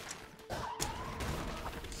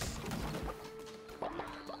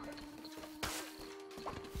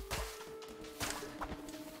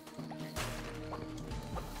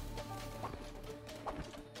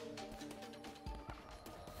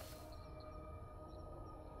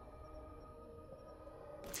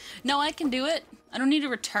 No, I can do it. I don't need to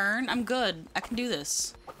return. I'm good. I can do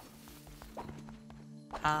this.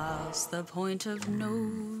 Past the point of no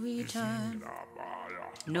return.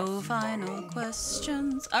 No final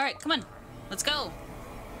questions. All right, come on. Let's go.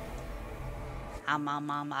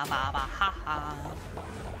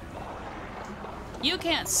 You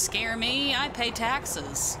can't scare me. I pay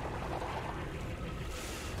taxes.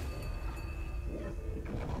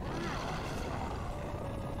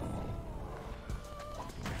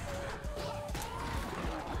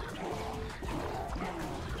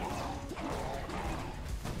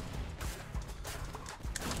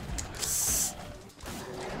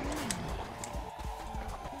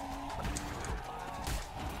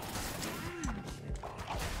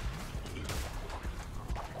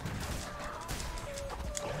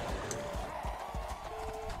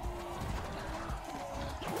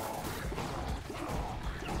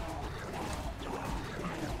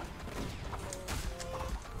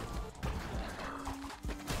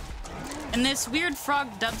 And this weird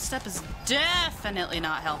frog dubstep is definitely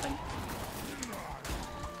not helping.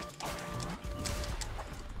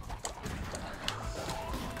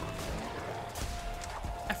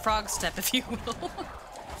 A frog step, if you will.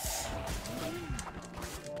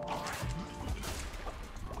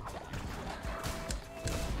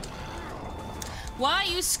 Why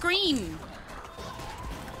you scream?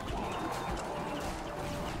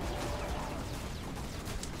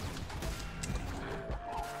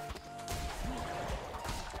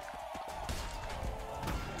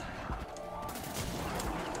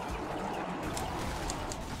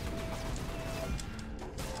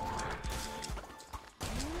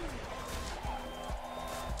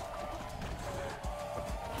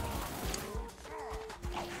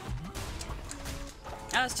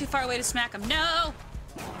 I was too far away to smack him. No!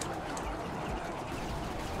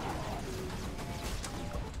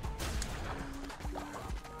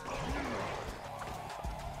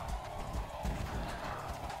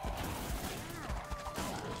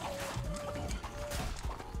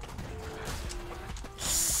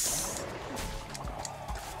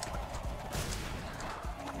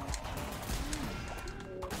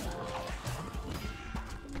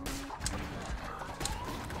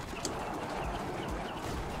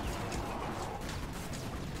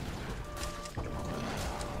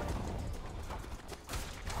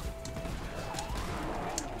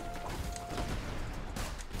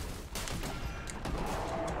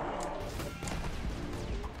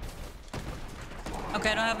 Okay,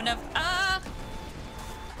 I don't have enough. Ah!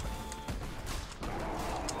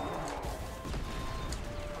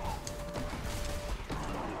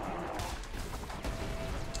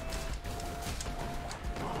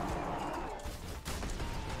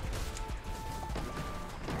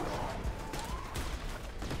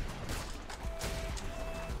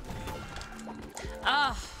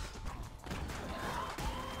 Ah!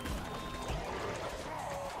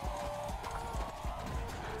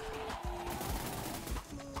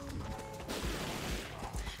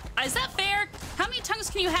 Is that fair? How many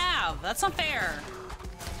tongues can you have? That's not fair.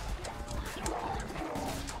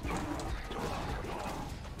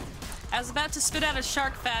 I was about to spit out a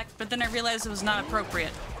shark fact, but then I realized it was not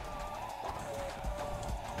appropriate.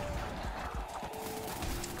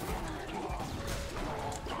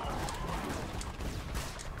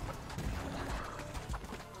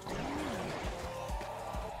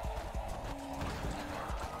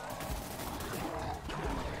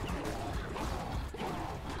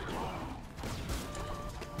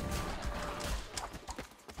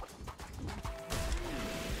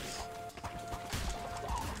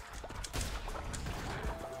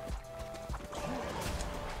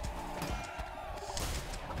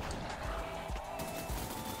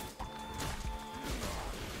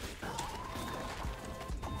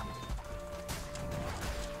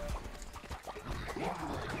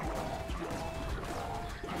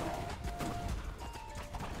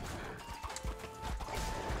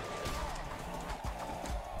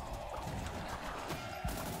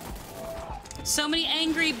 So many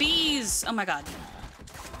angry bees! Oh my god.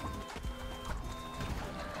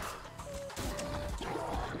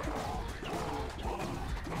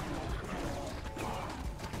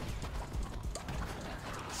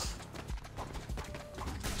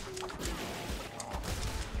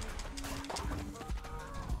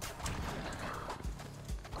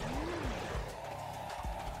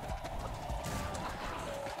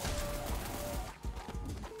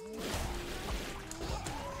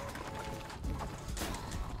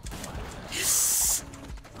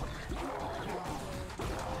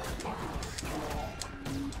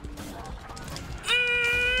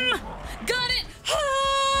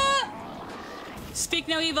 Speak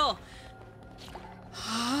no evil.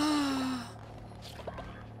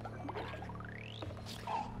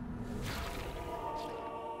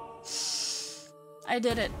 I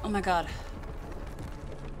did it. Oh my god.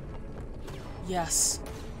 Yes.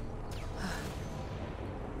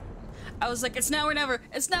 I was like, it's now or never.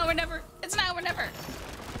 It's now or never. It's now or never.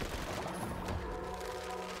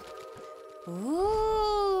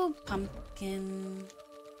 Ooh, pumpkin.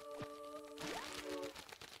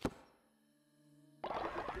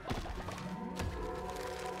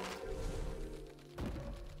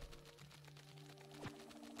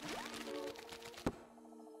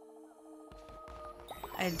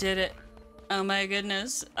 I did it. Oh my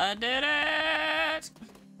goodness. I did it!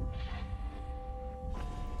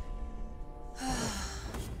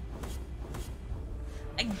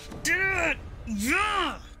 I did it!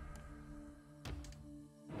 Yeah!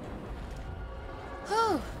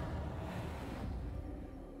 Whew.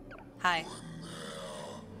 Hi.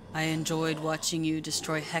 I enjoyed watching you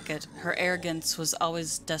destroy Hecate. Her arrogance was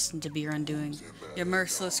always destined to be your undoing. Your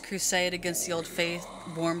merciless crusade against the old faith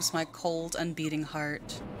warms my cold, unbeating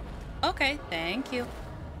heart. Okay, thank you.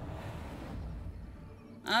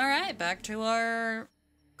 Alright, back to our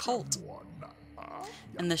cult.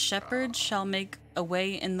 And the shepherd shall make a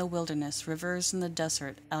way in the wilderness, rivers in the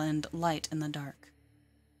desert, and light in the dark.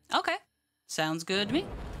 Okay, sounds good to me.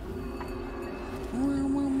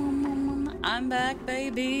 I'm back,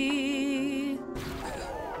 baby.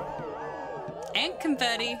 And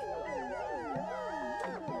confetti.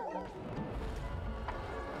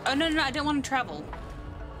 Oh, no, I didn't want to travel.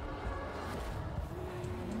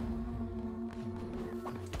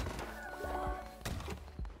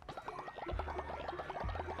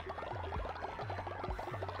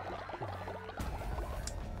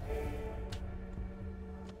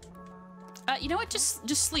 You know what? Just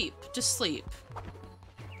sleep. Just sleep.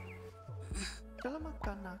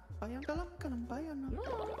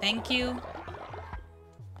 Thank you.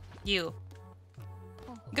 You.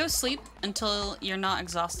 Go sleep until you're not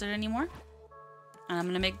exhausted anymore. And I'm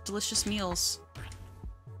gonna make delicious meals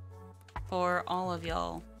for all of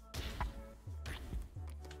y'all.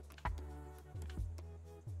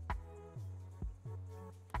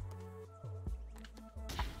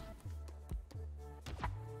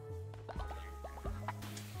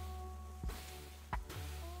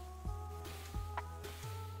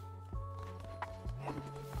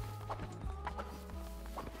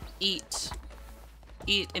 Eat.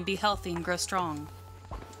 Eat and be healthy and grow strong.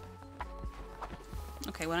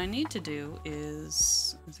 Okay, what I need to do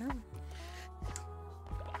is there...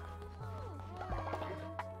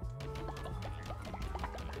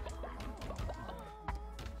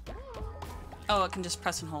 Oh, I can just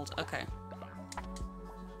press and hold. Okay.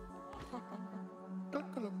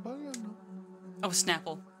 Oh,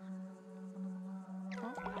 Snapple.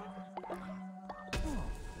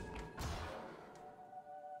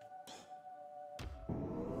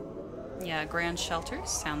 Yeah, grand shelters.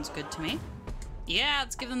 Sounds good to me. Yeah,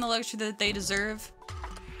 let's give them the luxury that they deserve.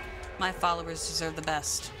 My followers deserve the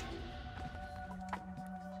best.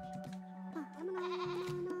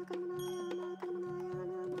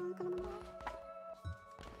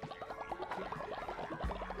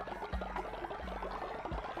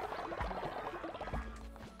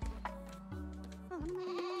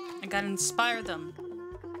 I gotta inspire them.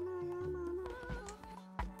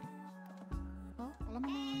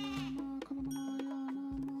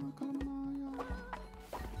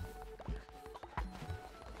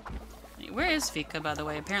 Where is Vika, by the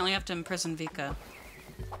way? Apparently I have to imprison Vika.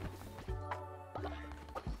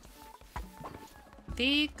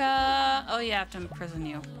 Vika! Oh yeah, I have to imprison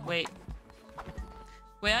you. Wait.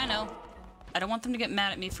 Wait, I know. I don't want them to get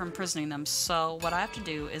mad at me for imprisoning them, so what I have to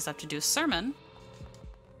do is I have to do a sermon.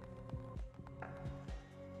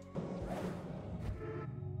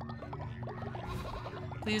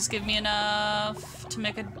 Please give me enough to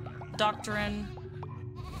make a doctrine.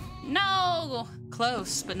 No!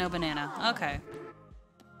 Close, but no banana. Okay.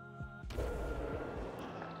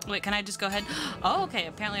 Wait, can I just go ahead? Oh, okay.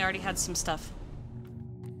 Apparently I already had some stuff.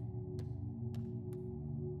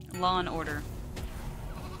 Law and order.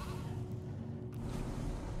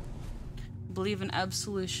 Believe in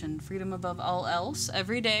absolution. Freedom above all else.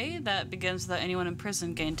 Every day that begins without anyone in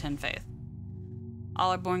prison, gain 10 faith.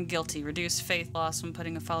 All are born guilty. Reduce faith loss when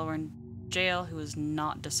putting a follower in jail who is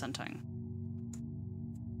not dissenting.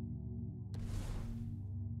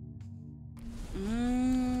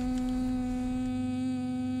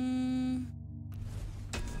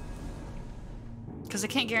 Because I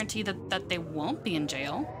can't guarantee that they won't be in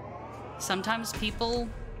jail. Sometimes people...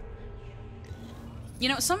 You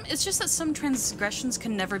know, it's just that some transgressions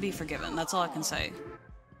can never be forgiven. That's all I can say.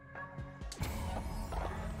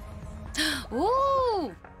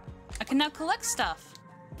 Ooh! I can now collect stuff.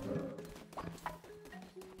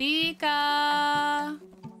 Vika!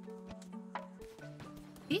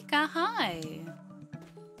 Vika, hi!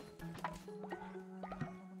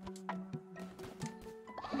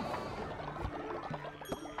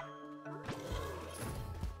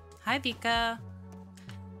 Hi, Vika.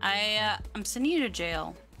 I'm sending you to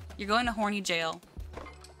jail. You're going to horny jail.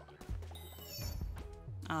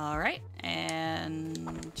 Alright,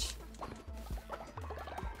 and...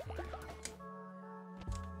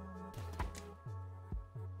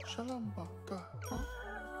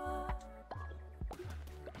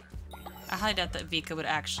 I highly doubt that Vika would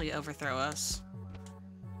actually overthrow us.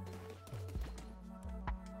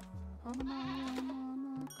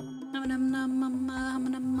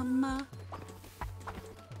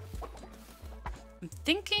 I'm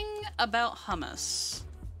thinking about hummus.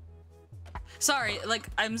 Sorry, like,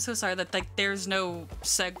 I'm so sorry that, like, there's no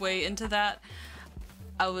segue into that.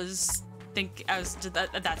 That's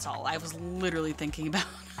all. I was literally thinking about,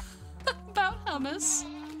 about hummus.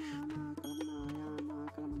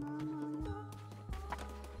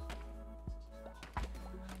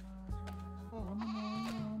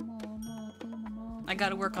 I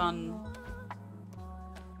gotta work on...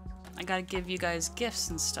 I gotta give you guys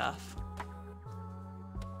gifts and stuff.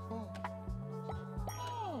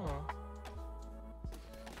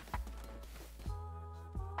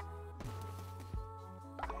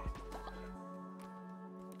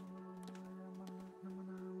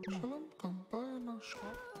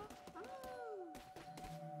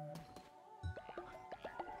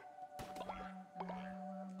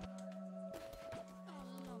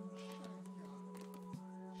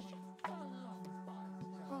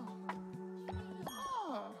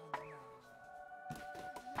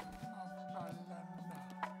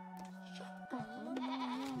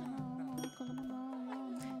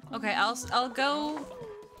 Okay, I'll go.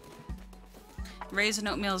 Raisin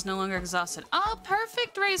oatmeal is no longer exhausted. Oh,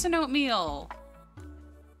 perfect raisin oatmeal.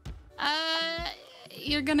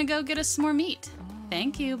 You're gonna go get us some more meat.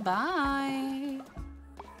 Thank you. Bye.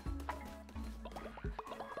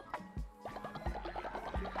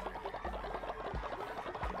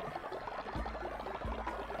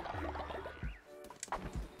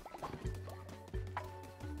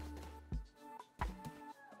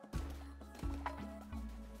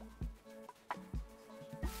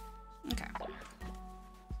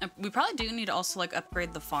 We probably do need to also, like,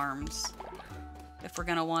 upgrade the farms if we're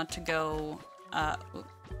gonna want to go,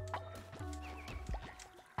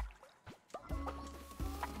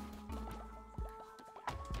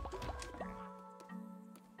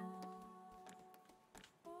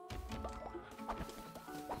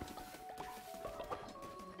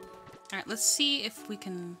 Alright, let's see if we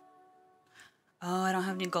can... Oh, I don't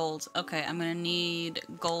have any gold. Okay, I'm gonna need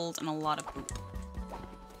gold and a lot of poop.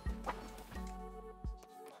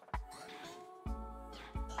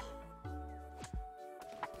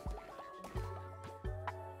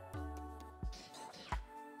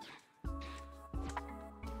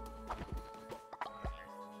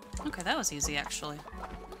 Okay, that was easy, actually.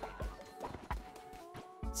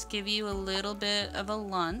 Let's give you a little bit of a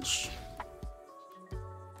lunch.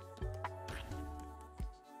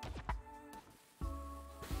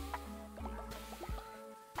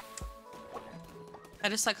 I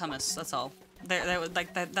just like hummus, that's all.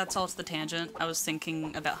 That's all to the tangent. I was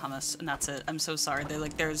thinking about hummus, and that's it. I'm so sorry.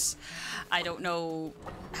 I don't know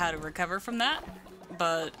how to recover from that,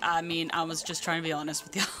 but I mean, I was just trying to be honest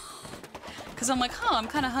with you. Because I'm like, I'm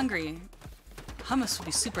kind of hungry. Hummus would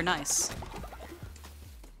be super nice.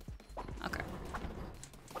 Okay.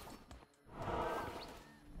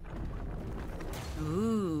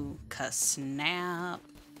 Ooh, ka-snap.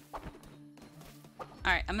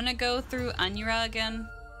 Alright, I'm gonna go through Anyra again.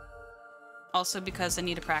 Also because I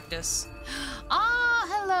need to practice. Ah,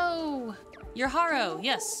 hello! You're Haro,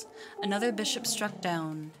 yes. Another bishop struck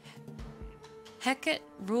down. Hecate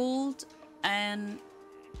ruled Anion.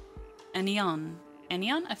 Anion,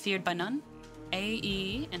 feared by none.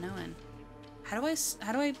 A-E-N-O-N. How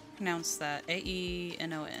do I pronounce that?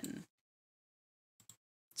 A-E-N-O-N.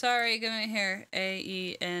 Sorry, give me here.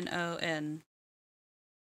 A-E-N-O-N.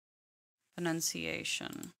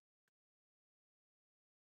 Pronunciation.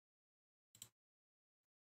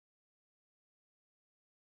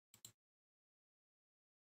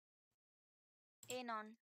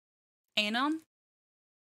 Anon. Anon?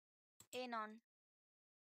 Anon.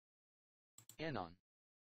 Anon.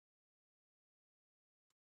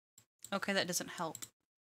 Okay, that doesn't help.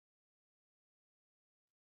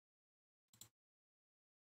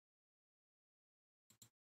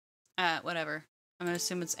 Whatever. I'm gonna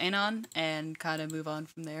assume it's Anon and kind of move on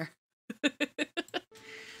from there.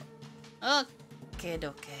 Okay,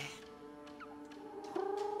 okay.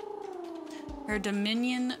 Her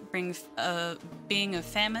dominion being of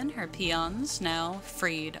famine, her peons, now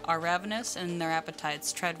freed, are ravenous in their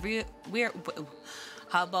appetites. Tread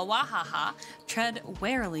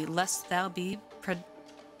warily, lest thou be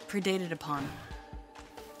predated upon.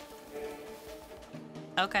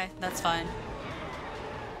 Okay, that's fine.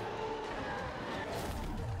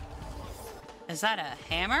 Is that a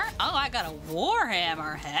hammer? Oh, I got a war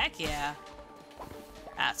hammer. Heck yeah.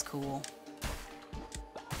 That's cool.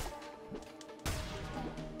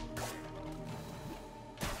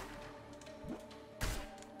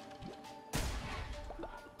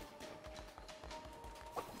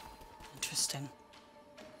 Interesting.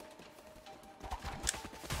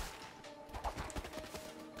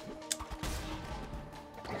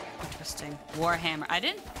 Interesting. Warhammer. I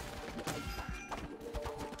didn't...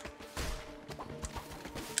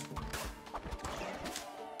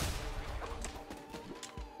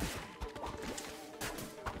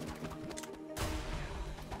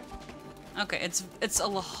 Okay, it's a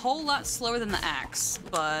whole lot slower than the axe,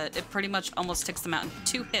 but it pretty much almost takes them out in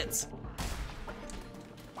 2 hits.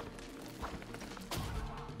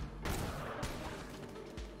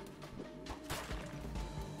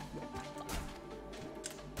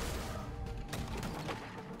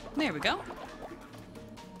 There we go.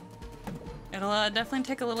 It'll definitely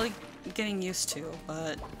take a little getting used to,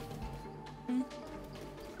 but...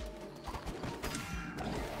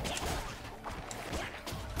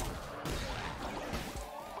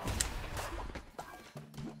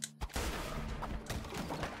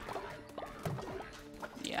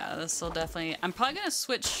 Yeah, this will definitely... I'm probably gonna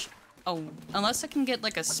switch... Oh, unless I can get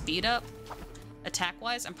like a speed up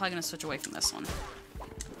attack-wise, I'm probably gonna switch away from this one.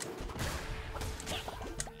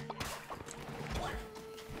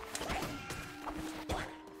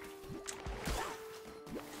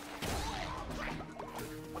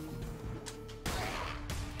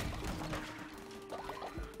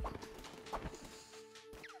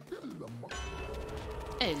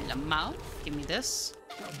 Hey, Lamau, give me this.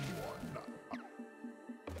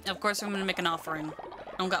 Of course, I'm gonna make an offering.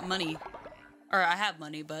 I don't got money. Or, I have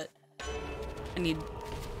money, but I need...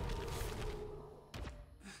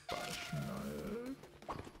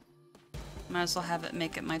 Might as well have it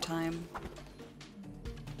make it my time.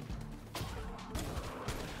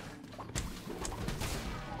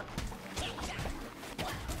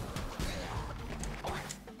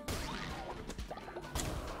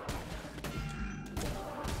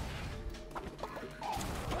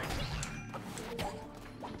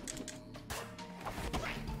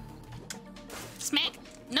 Smack!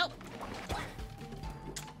 Nope!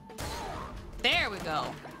 There we go!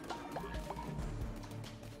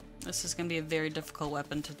 This is gonna be a very difficult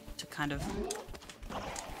weapon to kind of...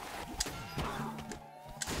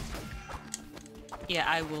 Yeah,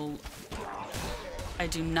 I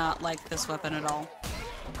do not like this weapon at all.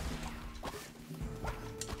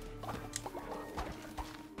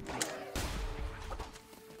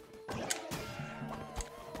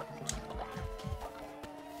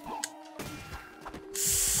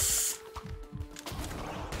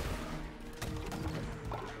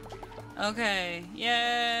 Okay,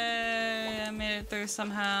 yay! I made it through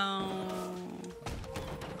somehow.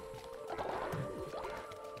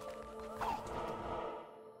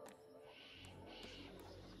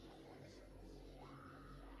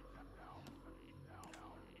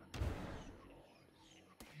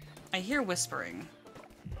 I hear whispering.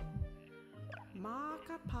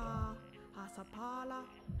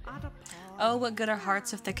 Oh, what good are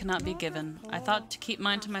hearts if they cannot be given? I thought to keep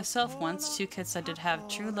mine to myself once, 2 kids I did have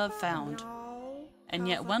true love found. And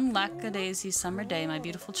yet one lackadaisy summer day, my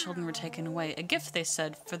beautiful children were taken away. A gift, they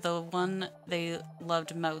said, for the one they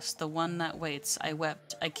loved most, the one that waits. I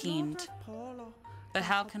wept, I keened. But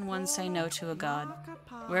how can one say no to a god?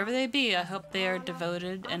 Wherever they be, I hope they are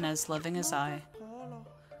devoted and as loving as I.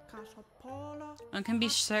 One can be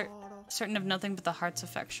certain of nothing but the heart's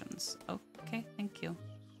affections. Okay, thank you.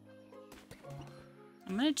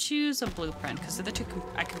 I'm gonna choose a blueprint, because the other two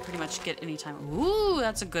I can pretty much get anytime. Ooh,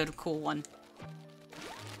 that's a good, cool one.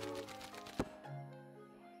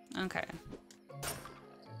 Okay.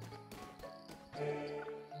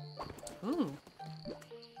 Ooh.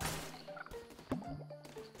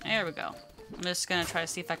 There we go. I'm just gonna try to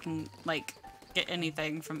see if I can, like, get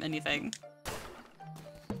anything from anything.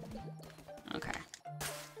 Okay.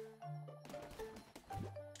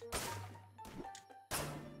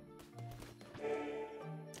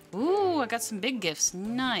 Ooh, I got some big gifts.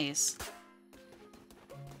 Nice.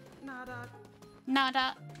 Nada.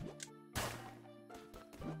 Nada.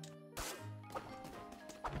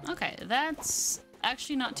 Okay, that's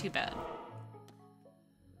actually not too bad.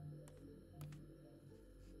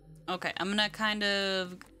 Okay, I'm gonna kind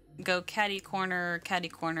of go catty corner,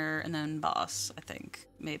 and then boss, I think.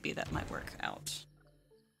 Maybe that might work out.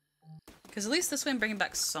 Because at least this way I'm bringing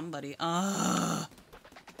back somebody. Ugh.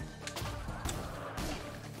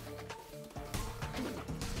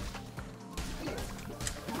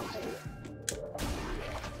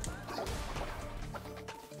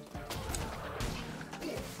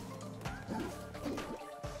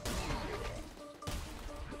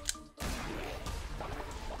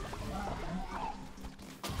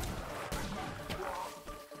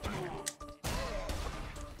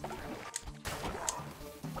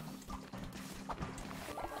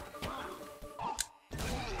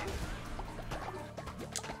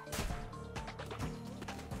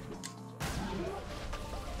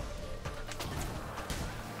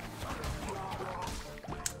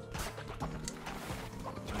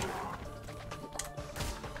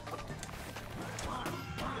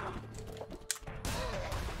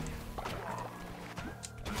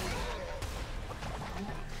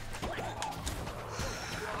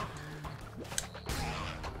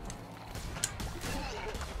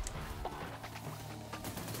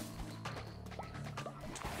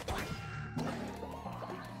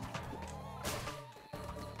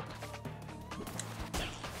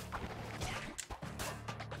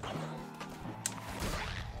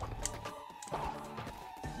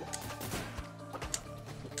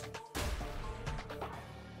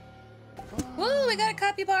 we got a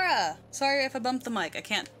capybara! Sorry if I bumped the mic. I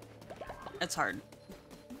can't. It's hard.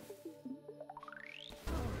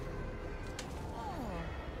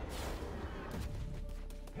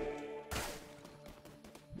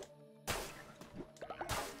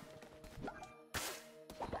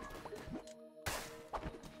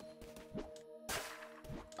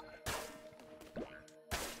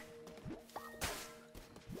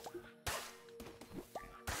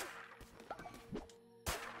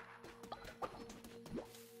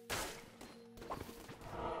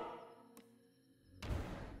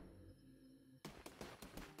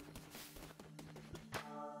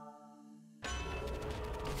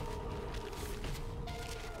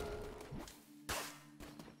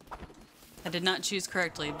 I did not choose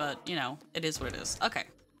correctly, but, you know, it is what it is. Okay.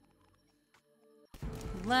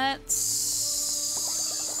 Let's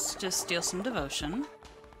just steal some devotion.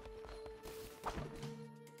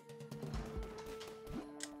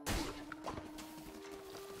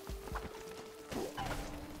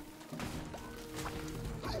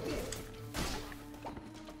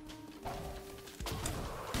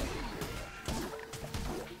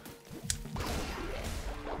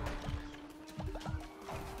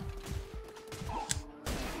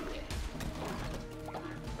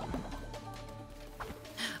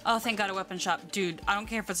 Oh, thank God, a weapon shop. Dude, I don't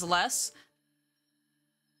care if it's less.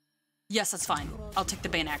 Yes, that's fine. I'll take the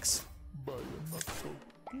Bane Axe.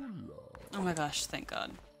 Oh my gosh, thank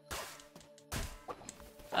God.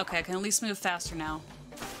 Okay, I can at least move faster now.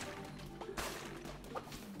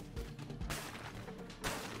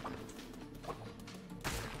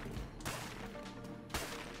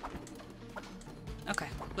 Okay,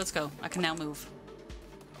 let's go. I can now move.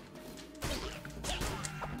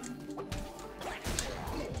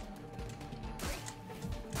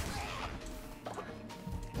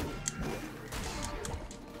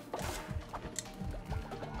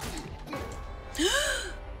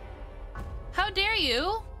 How dare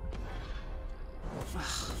you?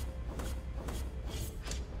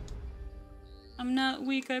 I'm not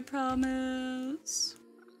weak, I promise.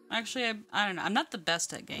 Actually, I don't know. I'm not the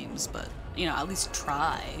best at games, but, you know, at least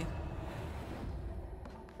try.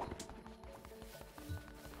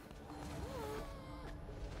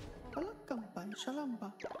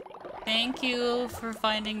 Thank you for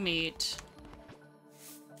finding meat.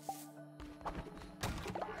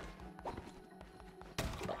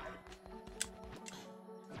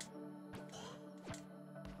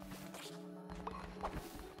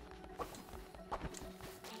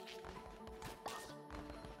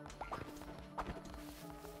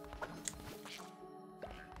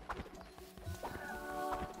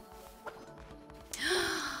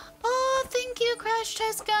 Oh, thank you, Crash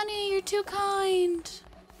Test Gunny. You're too kind.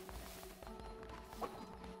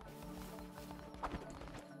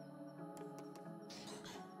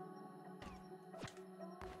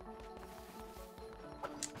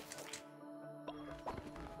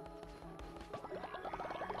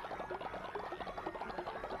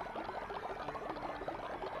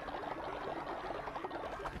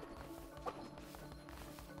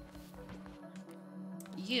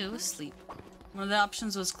 You sleep. One of the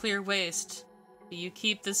options was clear waste. You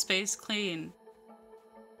keep the space clean.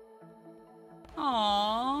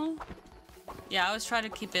 Aww. Yeah, I always try to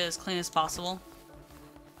keep it as clean as possible.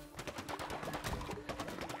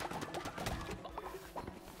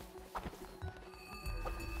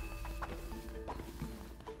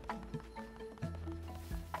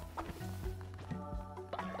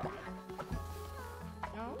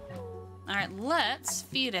 Alright, let's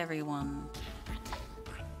feed everyone.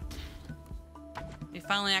 We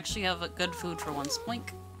finally actually have a good food for once.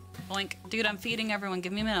 Boink. Boink. Dude, I'm feeding everyone.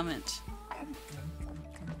 Give me a moment.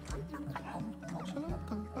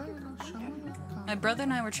 My brother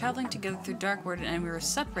and I were traveling together through Darkwood and we were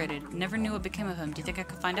separated. Never knew what became of him. Do you think I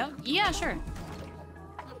could find out? Yeah, sure.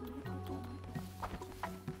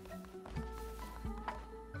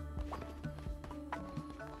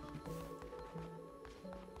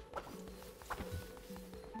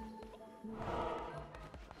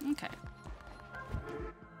 Okay.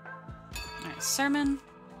 Alright, sermon.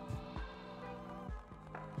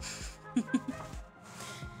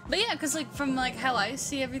 But yeah, because like from like how I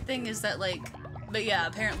see everything is that like, but yeah,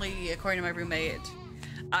 apparently according to my roommate,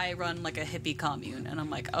 I run like a hippie commune, and I'm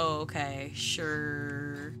like, oh, okay,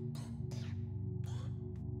 sure.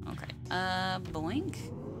 Okay, boink?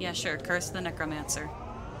 Yeah, sure, Curse the Necromancer.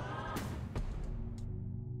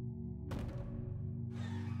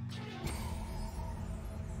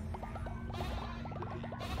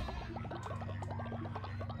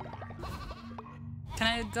 Can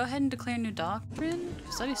I go ahead and declare new doctrine?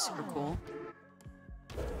 Because that'd be super cool.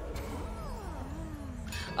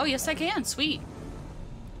 Oh, yes I can, sweet.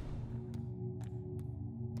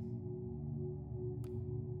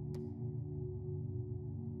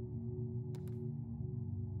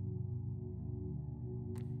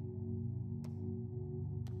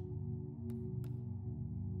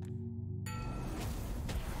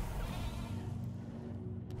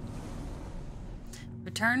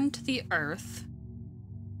 Return to the earth.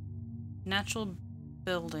 Natural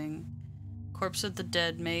building. Corpse of the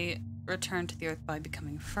dead may return to the earth by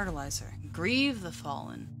becoming fertilizer. Grieve the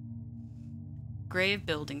fallen. Grave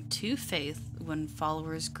building. To faith when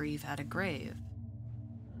followers grieve at a grave.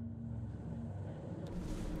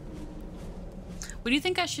 What do you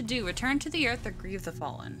think I should do? Return to the earth or grieve the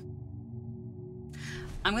fallen?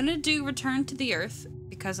 I'm gonna do return to the earth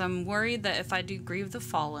because I'm worried that if I do grieve the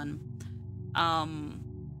fallen,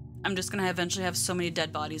 I'm just gonna eventually have so many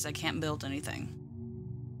dead bodies I can't build anything.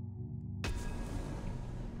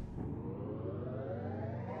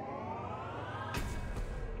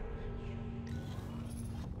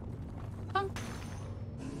 Punk.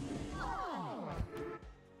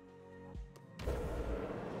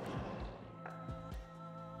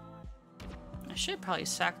 I should probably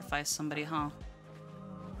sacrifice somebody, huh?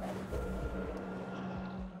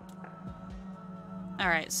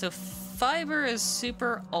 Alright, so fiber is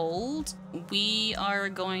super old. We are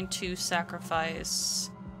going to sacrifice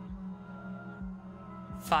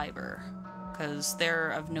fiber, because they're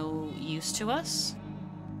of no use to us.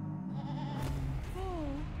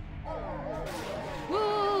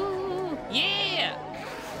 Woo! Yeah!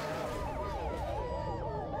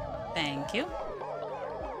 Thank you.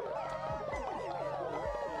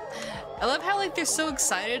 I love how, like, they're so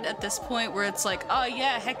excited at this point where it's like, oh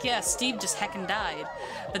yeah, heck yeah, Steve just heckin' died.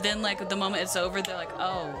 But then, like, the moment it's over, they're like,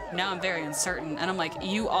 oh, now I'm very uncertain. And I'm like,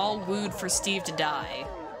 you all wooed for Steve to die.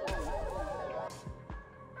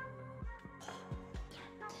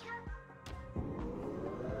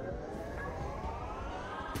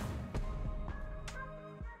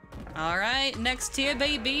 Alright, next tier,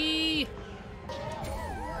 baby!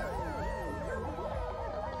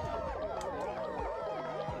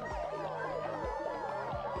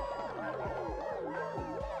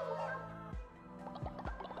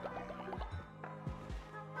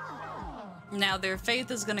 Now their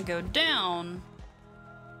faith is gonna go down,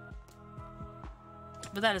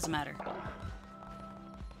 but that doesn't matter.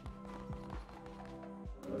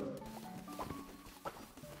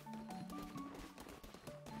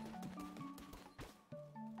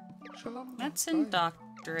 Let's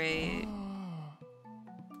indoctorate.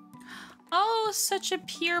 Oh, such a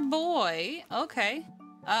pure boy. Okay.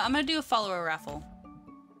 I'm gonna do a follower raffle.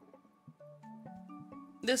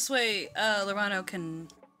 This way, Lorano can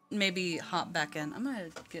maybe hop back in. I'm gonna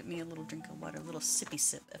get me a little drink of water, a little sippy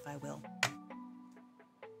sip, if I will.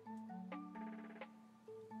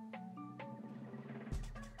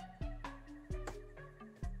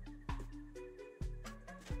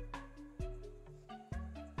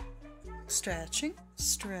 Stretching,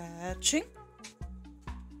 stretching.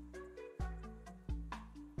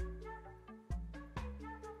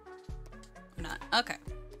 Or not. Okay.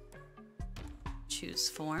 Choose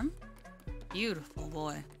form. Beautiful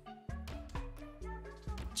boy.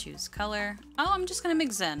 Choose color. Oh, I'm just gonna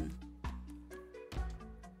make Zen.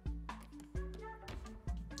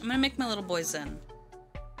 I'm gonna make my little boy Zen.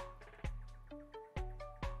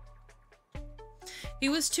 He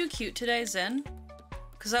was too cute today, Zen,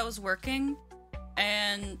 because I was working,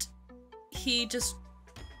 and he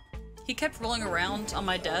kept rolling around on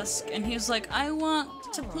my desk, and he was like, I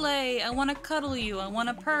want to play, I want to cuddle you, I want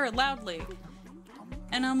to purr loudly.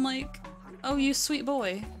 And I'm like, oh, you sweet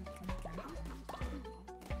boy.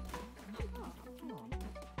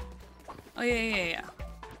 Oh, yeah.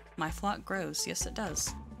 My flock grows. Yes, it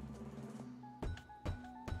does.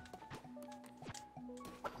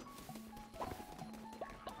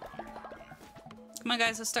 Come on,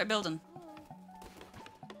 guys, let's start building.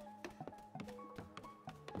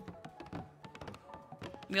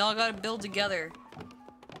 We all gotta build together.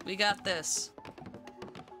 We got this.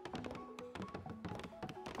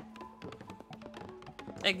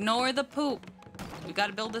 Ignore the poop. We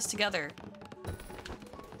gotta build this together.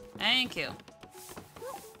 Thank you.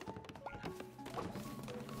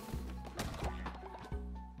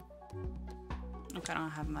 Okay, I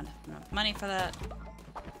don't have enough money for that.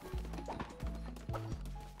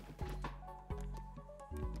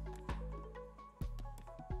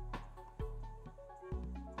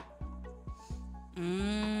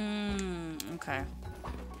 Okay.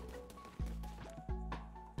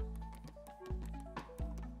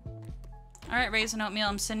 Alright, Raisin Oatmeal,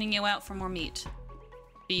 I'm sending you out for more meat.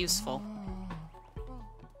 Be useful.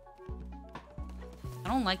 I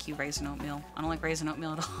don't like you, Raisin Oatmeal. I don't like Raisin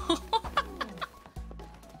Oatmeal at all.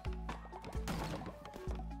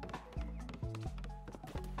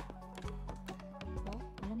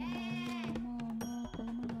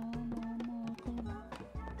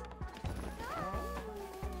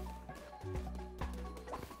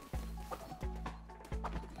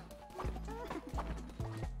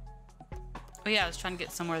 Oh yeah, I was trying to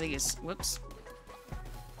get some more of these. Whoops.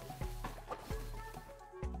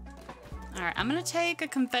 Alright, I'm gonna take a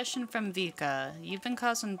confession from Vika. You've been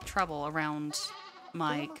causing trouble around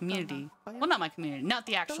my community. Well, not my community, not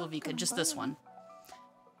the actual Vika, just this one.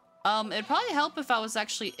 It'd probably help if I was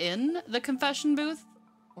actually in the confession booth.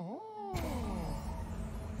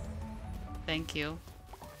 Thank you.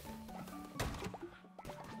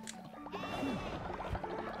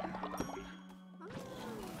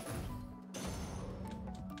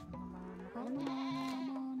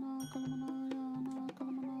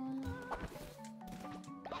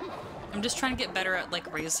 I'm just trying to get better at,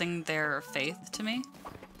 like, raising their faith to me.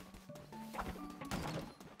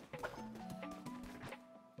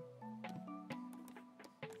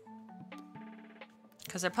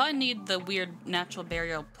 Because I probably need the weird natural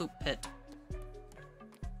burial poop pit.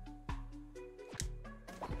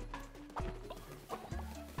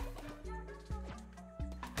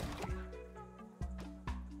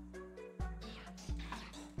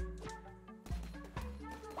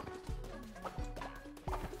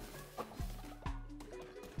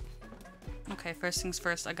 Okay, first things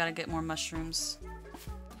first, I gotta get more mushrooms.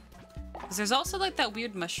 Because there's also, like, that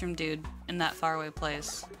weird mushroom dude in that faraway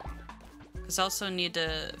place. Because I also need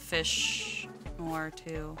to fish more,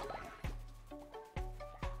 too.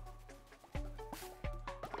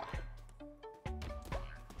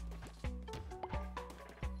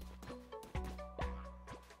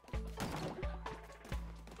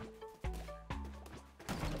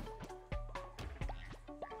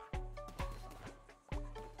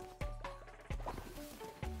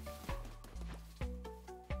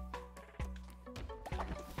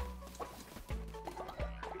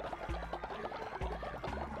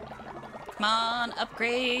 Come on,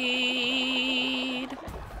 upgrade!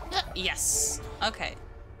 Yes. Okay.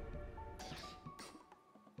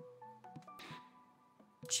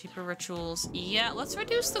 Cheaper rituals. Yeah, let's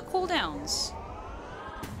reduce the cooldowns.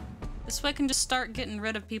 This way I can just start getting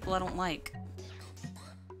rid of people I don't like.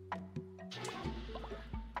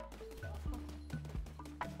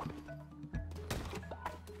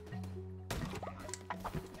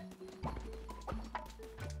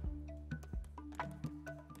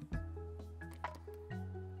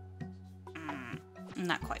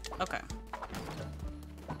 Not quite. Okay.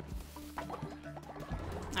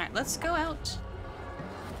 Alright, let's go out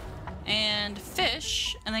and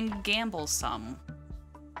fish and then gamble some.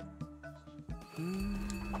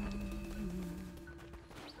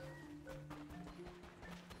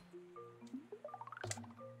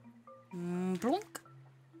 Blunk.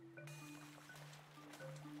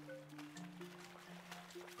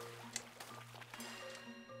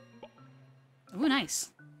 Ooh, nice.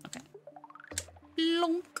 Okay.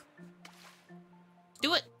 Blonk.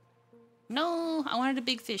 Do it. No, I wanted a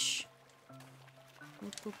big fish.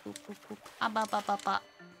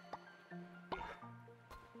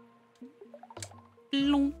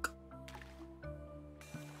 Blonk.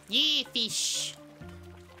 Yeah, fish.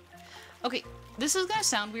 Okay, this is gonna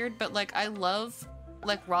sound weird, but like I love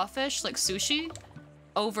like raw fish, like sushi,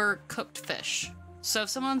 over cooked fish. So if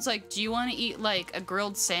someone's like, do you want to eat like a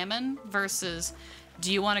grilled salmon versus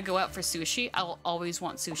do you want to go out for sushi? I'll always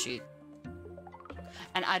want sushi.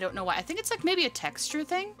 And I don't know why. I think it's like maybe a texture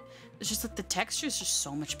thing. It's just that the texture is just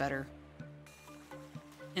so much better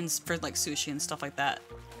for like sushi and stuff like that.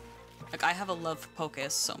 Like I have a love for poke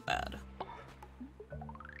so bad.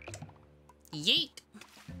 Yeet.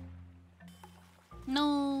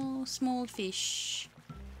 No small fish.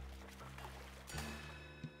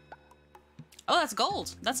 Oh, that's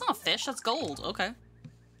gold. That's not a fish, that's gold. Okay.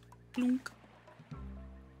 Plunk.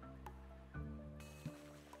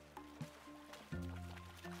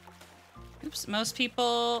 Oops, most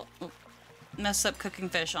people mess up cooking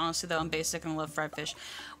fish. Honestly, though, I'm basic and I love fried fish.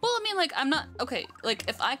 Well, I mean, like, I'm not... Okay, like,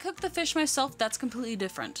 if I cook the fish myself, that's completely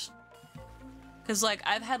different. Because, like,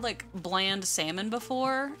 I've had, like, bland salmon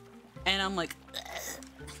before, and I'm like... Ugh.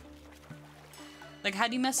 Like, how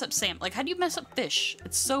do you mess up salmon? Like, how do you mess up fish?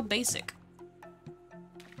 It's so basic.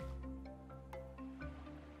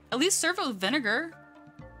 At least serve it with vinegar.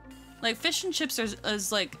 Like, fish and chips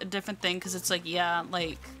is like, a different thing, because it's like, yeah,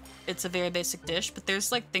 like... It's a very basic dish, but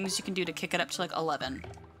there's like things you can do to kick it up to like 11.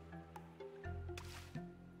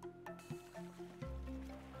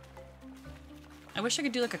 I wish I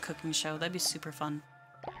could do like a cooking show. That'd be super fun.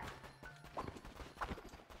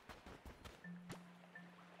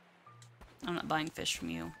 I'm not buying fish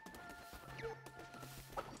from you.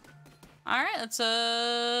 All right,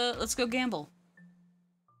 let's go gamble.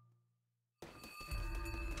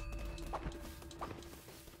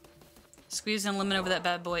 Squeeze and lemon over that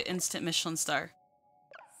bad boy, instant Michelin star.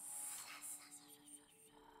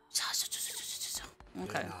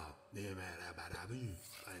 Okay.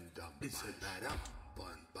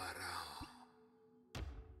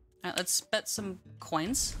 Alright, let's bet some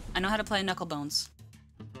coins. I know how to play knuckle bones.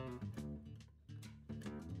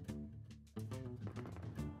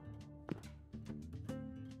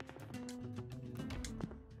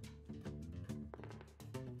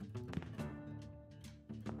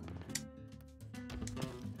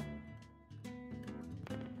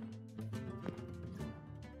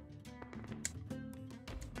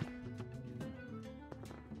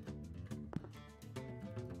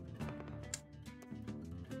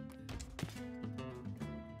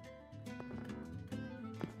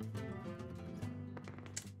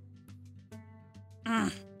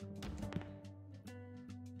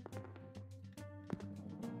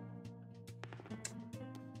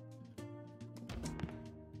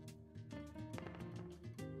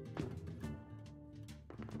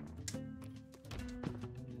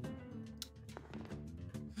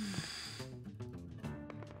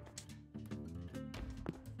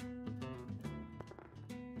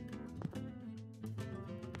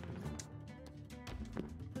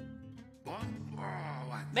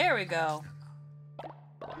 There we go.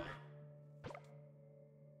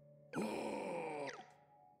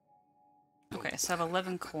 Okay, so I have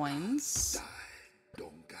 11 coins.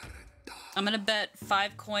 I'm gonna bet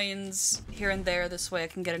 5 coins here and there. This way I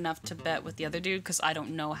can get enough to bet with the other dude, because I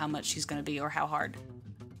don't know how much she's gonna be or how hard.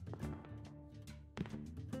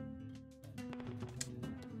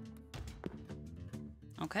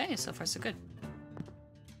 Okay, so far so good.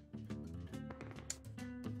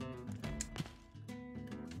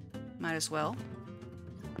 Might as well.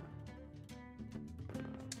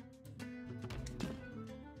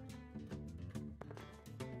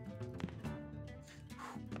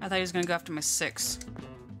 I thought he was gonna go after my 6.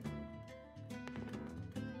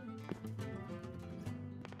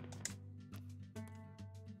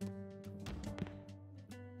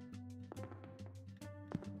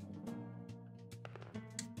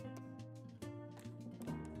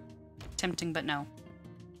 Tempting, but no.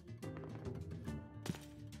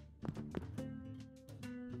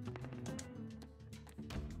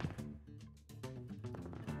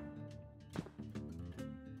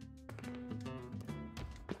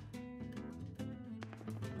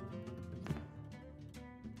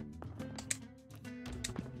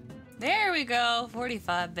 There we go,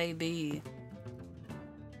 45, baby.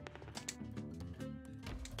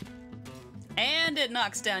 And it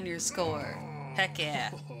knocks down your score. Heck yeah.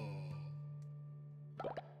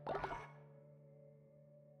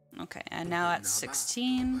 Okay, and now at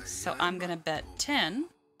 16, so I'm gonna bet 10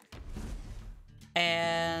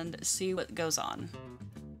 and see what goes on.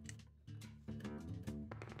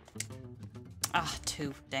 Ah,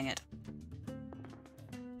 2, dang it.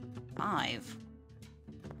 5.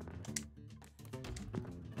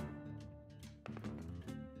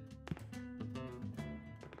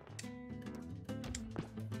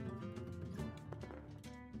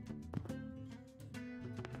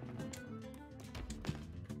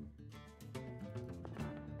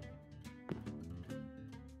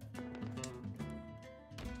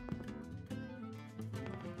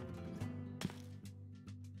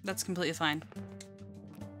 That's completely fine.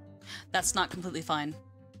 That's not completely fine.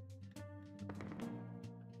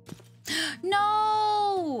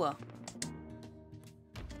 No!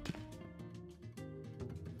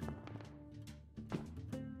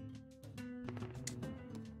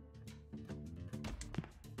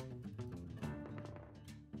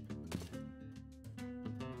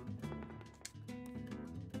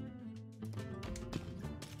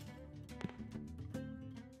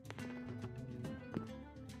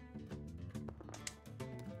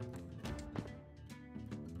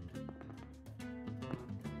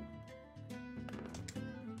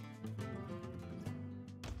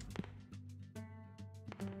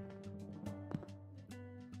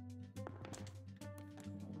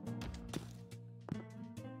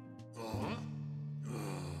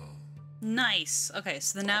 Nice. Okay,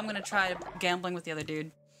 so then now I'm gonna try gambling with the other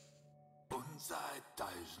dude.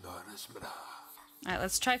 Alright,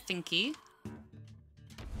 let's try Finky.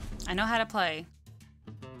 I know how to play.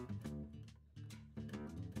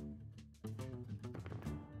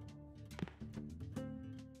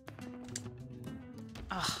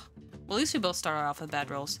 Ugh. Well, at least we both started off with bad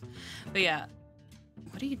rolls. But yeah.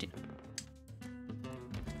 What do you do?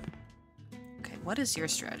 Okay, what is your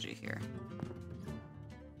strategy here?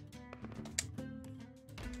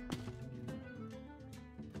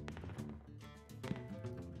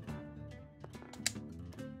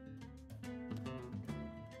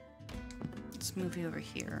 Let's move you over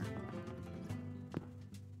here.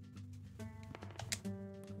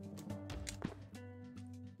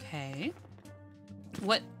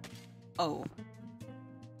 What? Oh.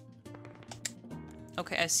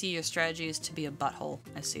 Okay, I see your strategy is to be a butthole.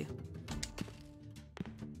 I see.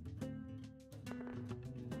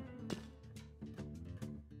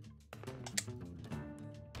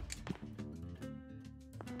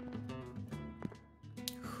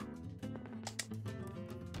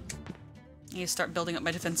 I need to start building up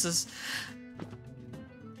my defenses.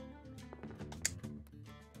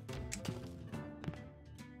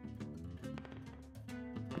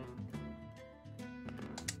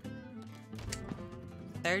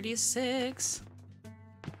 $36.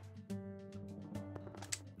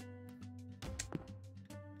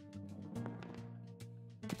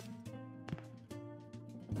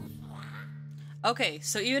 Okay,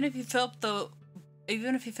 so even if you fill up the,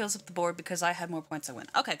 even if he fills up the board because I had more points, I win.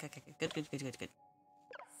 Okay, good.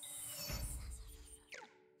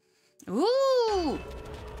 Ooh!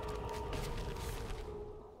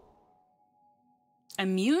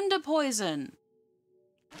 Immune to poison.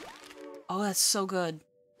 Oh, that's so good.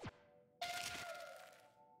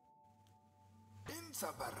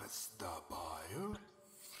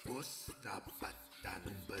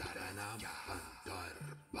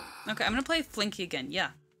 Okay, I'm gonna play Flinky again,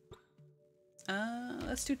 yeah.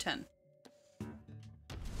 Let's do 10.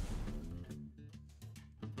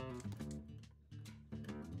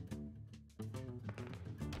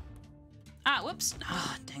 Ah, whoops.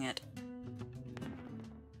 Ah, dang it.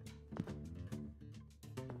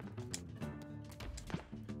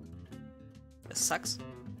 This sucks.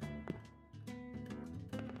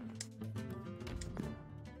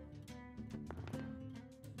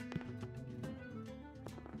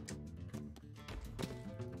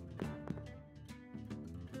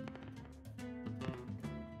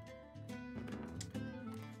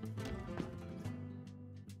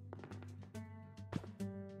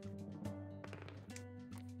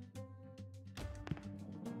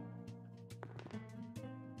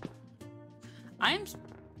 I'm...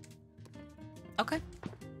 Okay.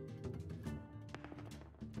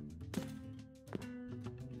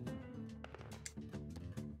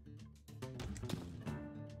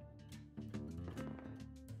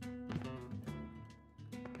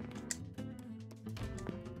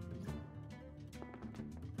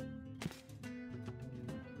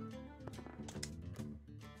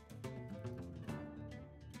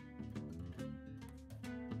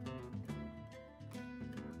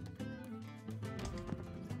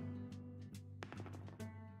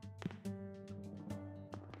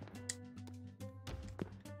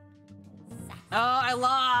 Oh, I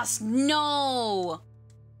lost! No!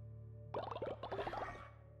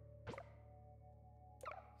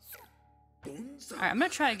 Alright, I'm gonna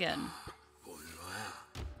try again.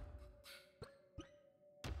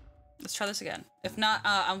 Let's try this again. If not,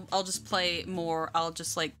 I'll just play more. I'll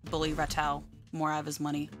just, like, bully Ratau more out of his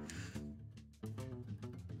money.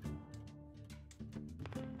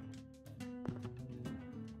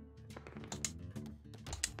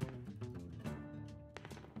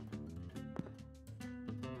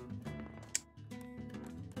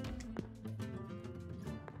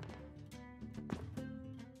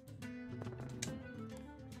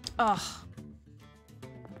 Ugh.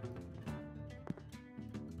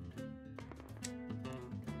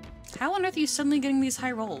 How on earth are you suddenly getting these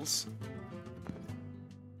high rolls?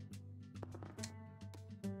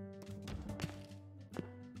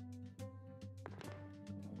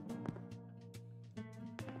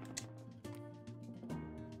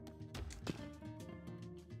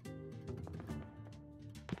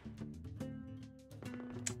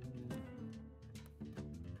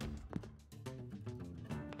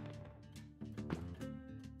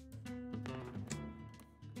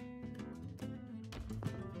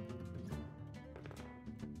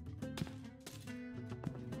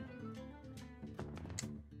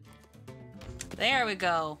 There we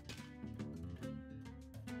go.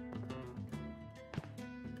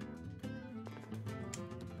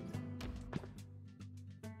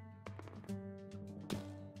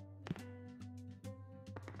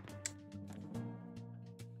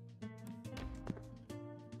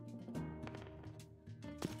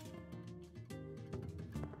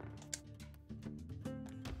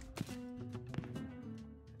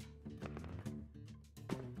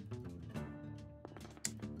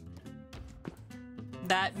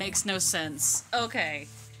 That makes no sense. Okay.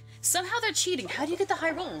 Somehow they're cheating. How do you get the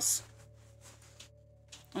high rolls?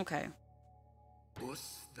 Okay.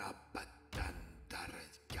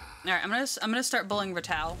 Alright, I'm gonna start bullying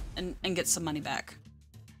Ratau and get some money back.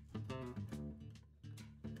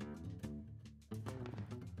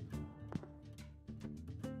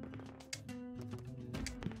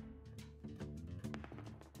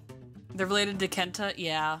 They're related to Kenta?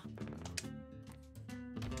 Yeah.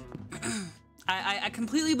 I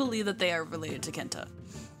completely believe that they are related to Kenta.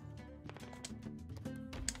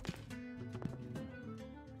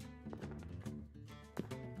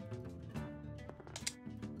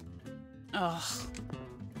 Ugh.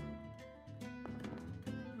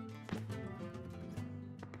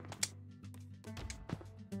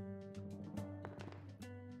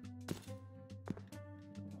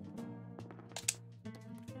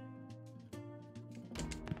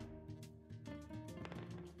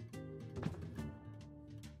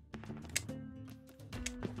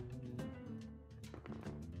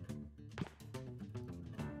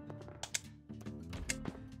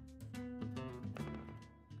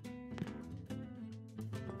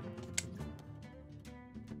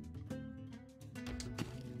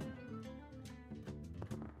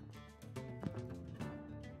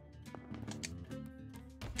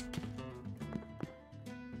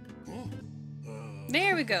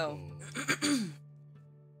 There we go.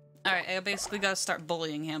 Alright, I basically gotta start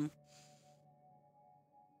bullying him.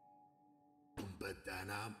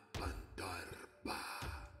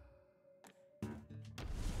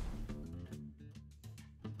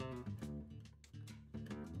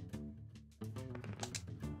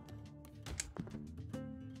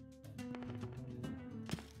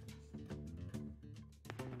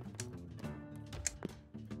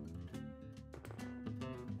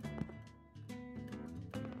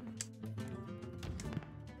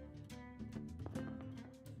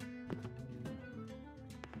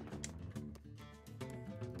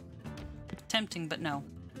 Tempting, but no.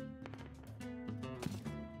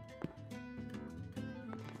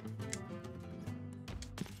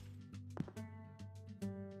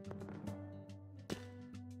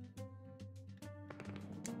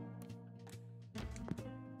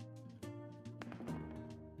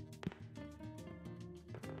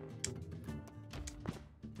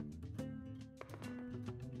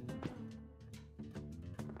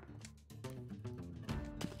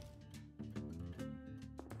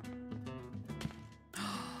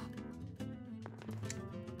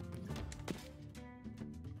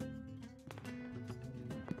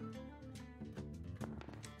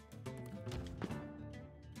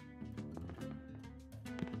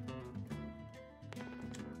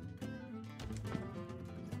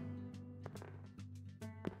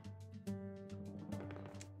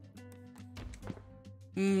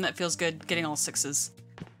 That feels good, getting all sixes.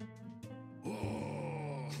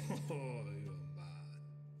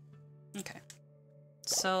 Okay.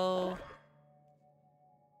 So...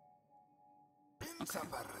 Okay.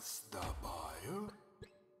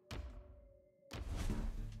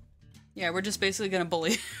 Yeah, we're just basically gonna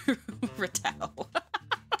bully Ratao.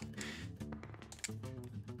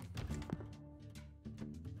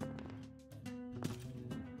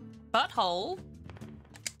 Butthole?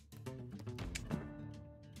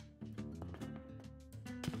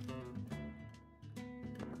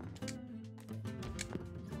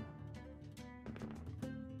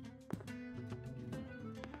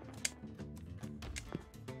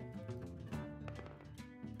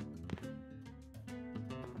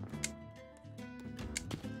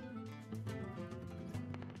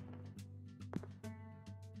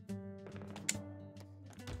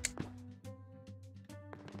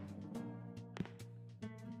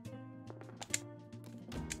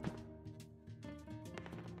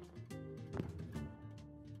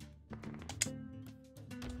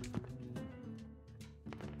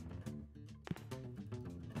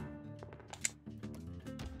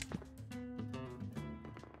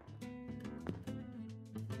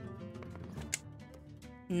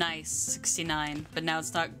 Nice, 69. But now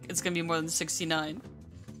it's not, it's gonna be more than 69.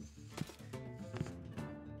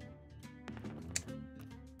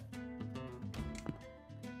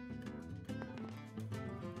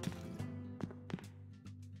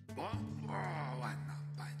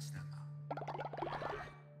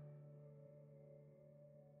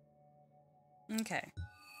 Okay.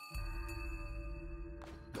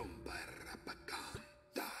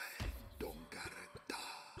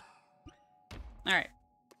 Alright.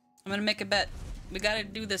 I'm gonna make a bet. We gotta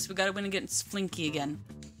do this. We gotta win against Flinky again.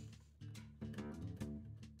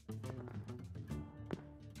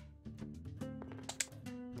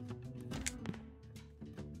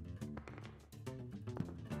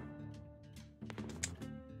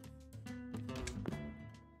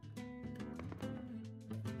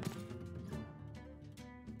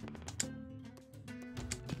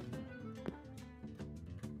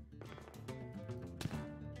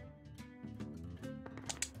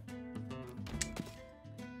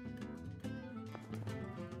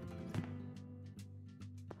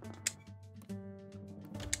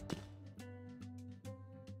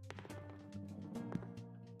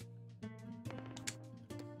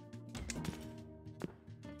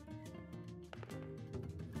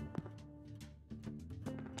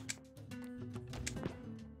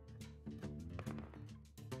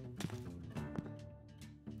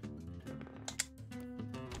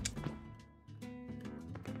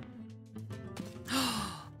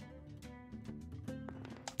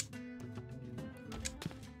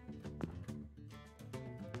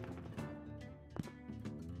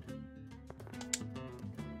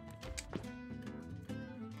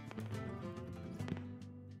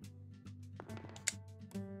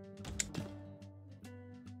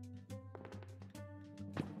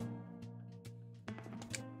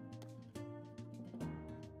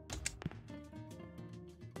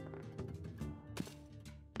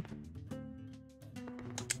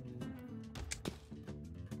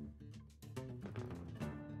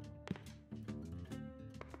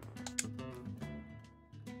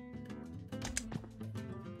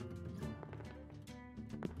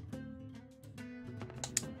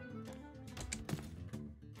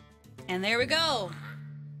 And there we go.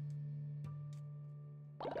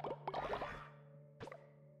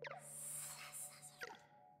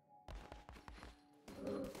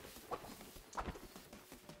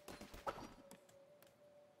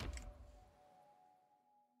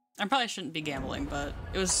 I probably shouldn't be gambling, but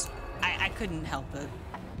it was... I couldn't help it.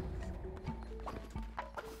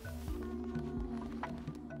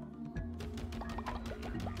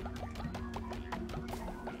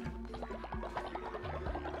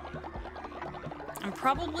 I'm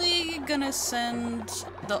probably gonna send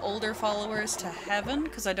the older followers to heaven,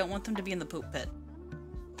 because I don't want them to be in the poop pit.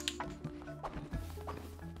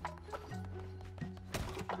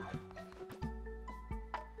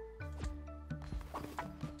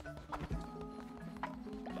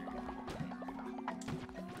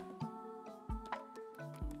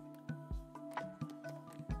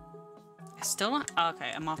 Still not? Oh,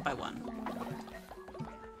 okay, I'm off by 1.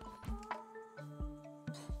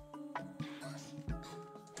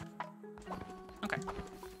 Okay.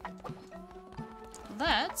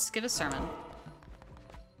 Let's give a sermon.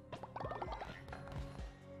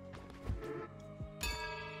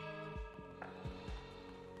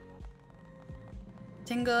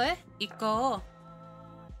 친구의 있고.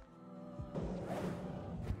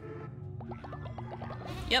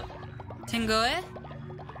 Yep. 친구의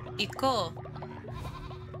있고.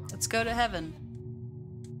 Let's go to heaven.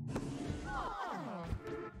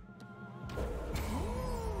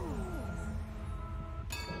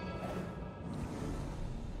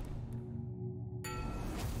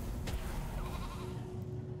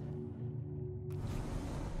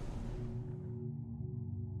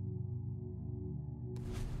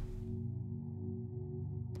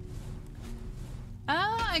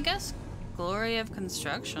 I guess glory of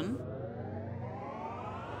construction.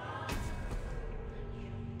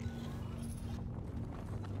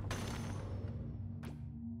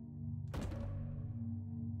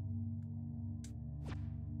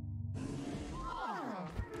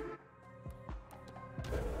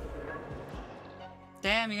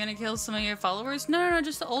 Damn, you're gonna kill some of your followers? No,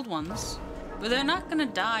 just the old ones. But they're not gonna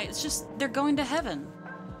die, it's just they're going to heaven.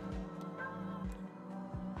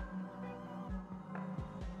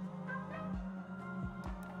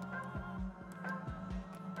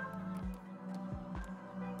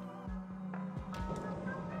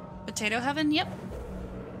 Potato heaven? Yep.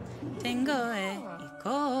 탱거에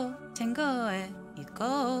있고, 탱거에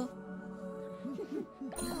있고.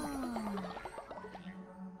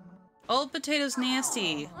 Old potato's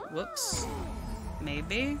nasty. Whoops.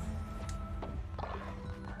 Maybe.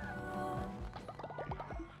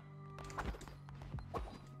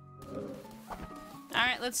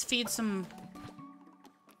 Alright, let's feed some...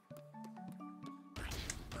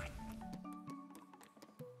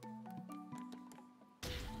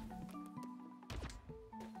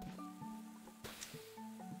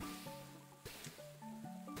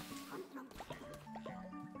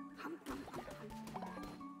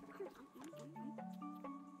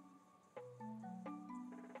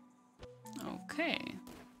 Okay.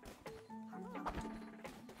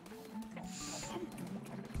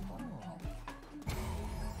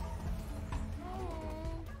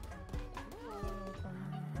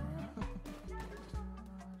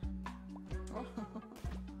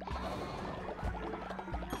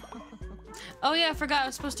 Oh yeah, I forgot I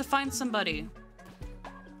was supposed to find somebody.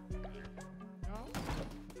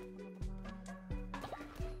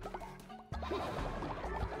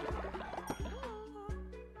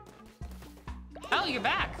 Oh, you're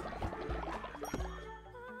back.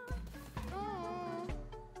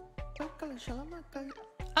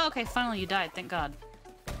 Oh, okay, finally you died, thank God.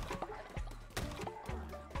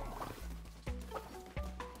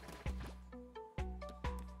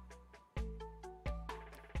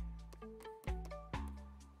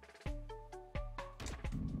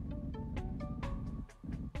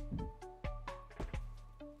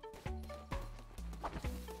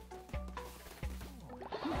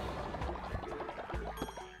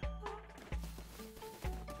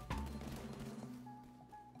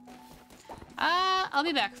 I'll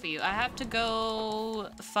be back for you. I have to go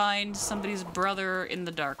find somebody's brother in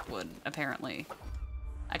the Darkwood, apparently.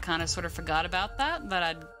 I kind of sort of forgot about that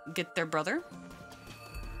I'd get their brother.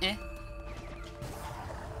 Eh.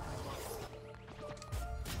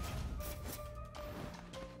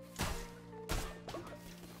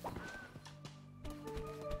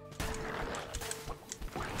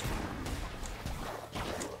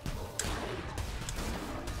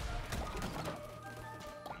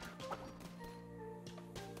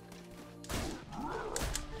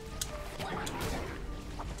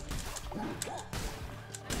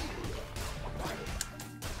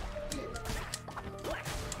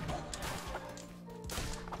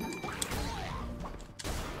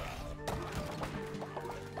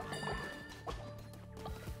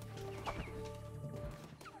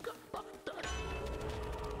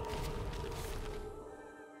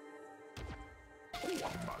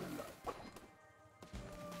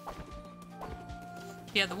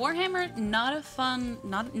 Yeah, the Warhammer, not a fun,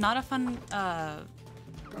 not a fun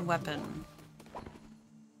weapon.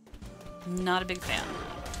 Not a big fan.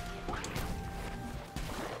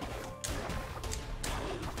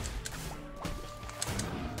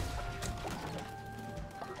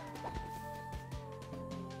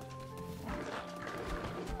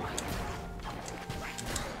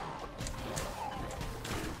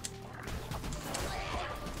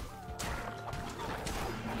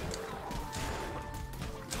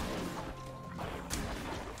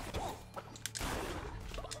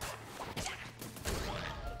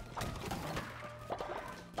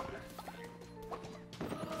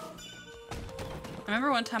 I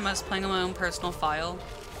remember one time I was playing on my own personal file,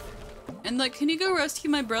 and like, can you go rescue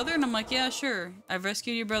my brother? And I'm like, yeah, sure, I've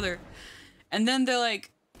rescued your brother. And then they're like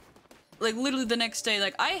literally the next day,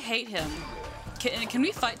 like, I hate him. Can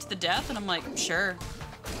we fight to the death? And I'm like, sure.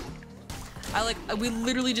 We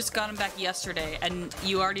literally just got him back yesterday, and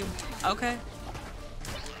you already, okay.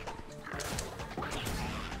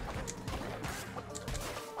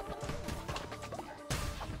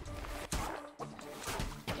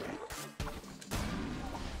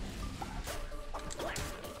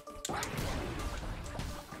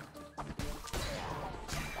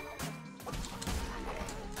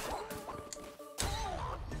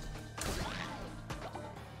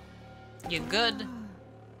 You good?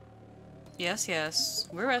 Yes, yes.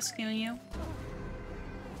 We're rescuing you.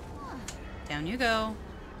 Down you go.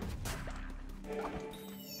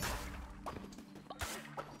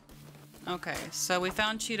 Okay, so we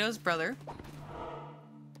found Cheeto's brother.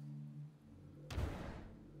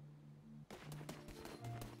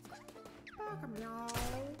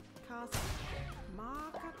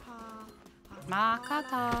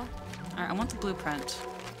 Makata. Alright, I want the blueprint.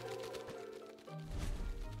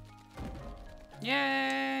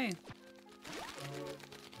 Yay! I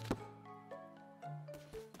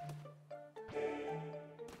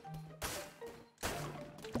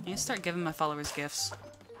need to start giving my followers gifts.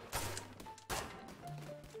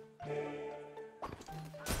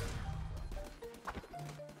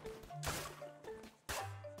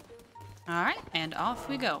 Alright, and off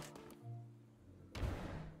we go.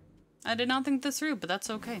 I did not think this through, but that's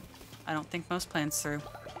okay. I don't think most plans through.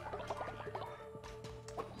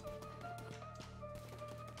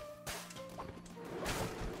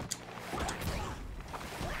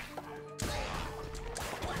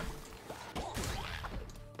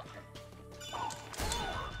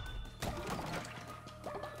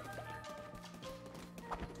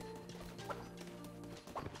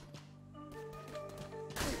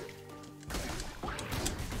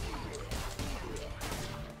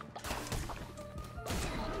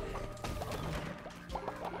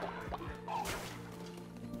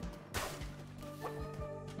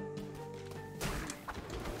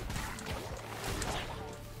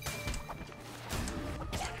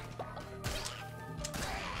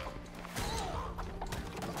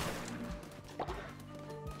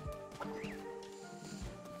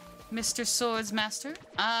 Mr. Swords Master.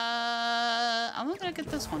 I'm not gonna get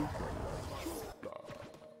this one.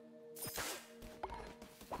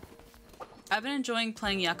 I've been enjoying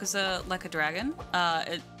playing Yakuza Like a Dragon.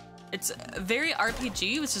 It's very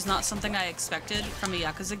RPG, which is not something I expected from a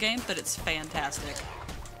Yakuza game, but it's fantastic.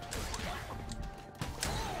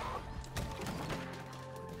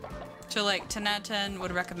 So like 10 out of 10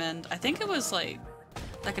 would recommend. I think it was like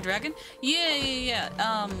a Dragon? Yeah.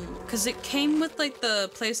 Cause it came with like the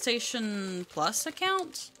PlayStation Plus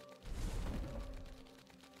account.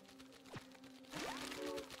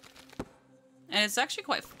 And it's actually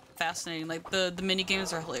quite fascinating. Like the mini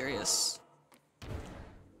games are hilarious.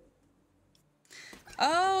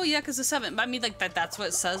 Oh yeah, cause the 7. I mean, like that's what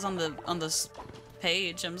it says on this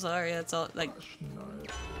page. I'm sorry, that's all. Like.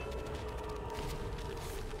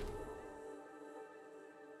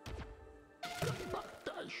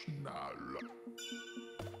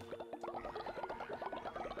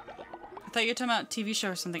 I thought you were talking about TV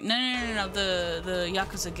show or something. No, the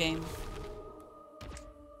Yakuza game.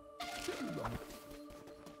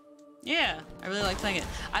 Yeah, I really like playing it.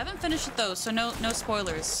 I haven't finished it though, so no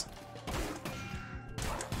spoilers.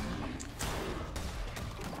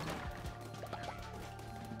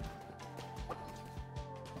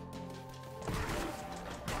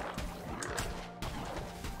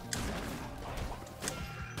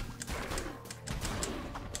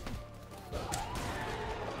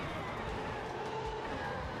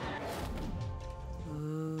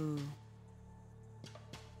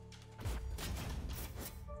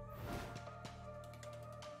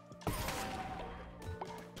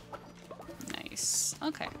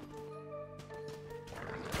 Okay.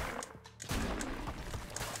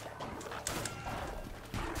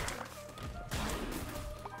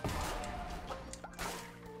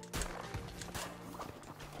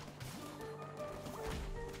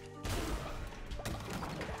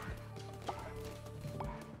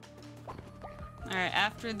 Alright,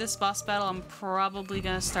 after this boss battle, I'm probably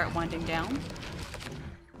gonna start winding down.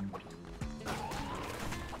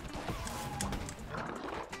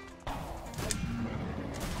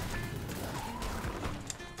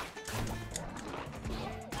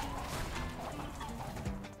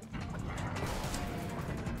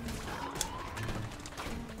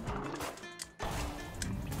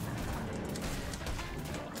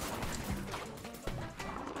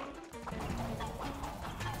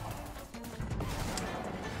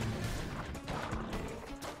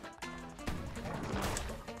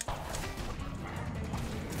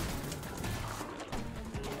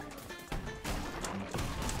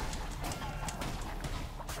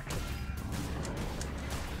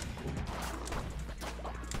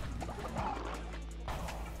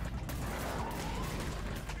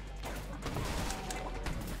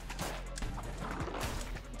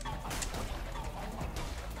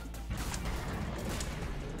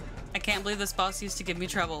 I can't believe this boss used to give me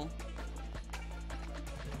trouble.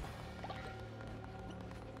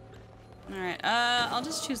 Alright, I'll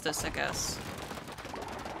just choose this, I guess.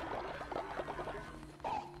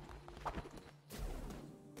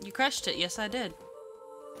 You crushed it, yes I did.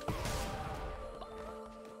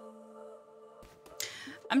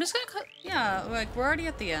 I'm just gonna cut, yeah, like, we're already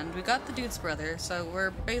at the end. We got the dude's brother, so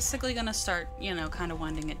we're basically gonna start, you know, kind of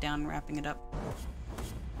winding it down, wrapping it up.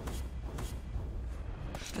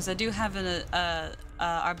 Because I do have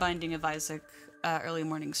our Binding of Isaac early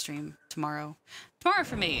morning stream tomorrow. Tomorrow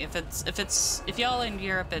for me. If y'all in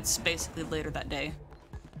Europe, it's basically later that day.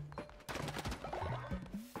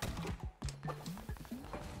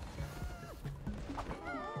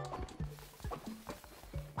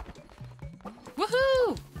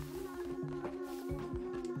 Woohoo!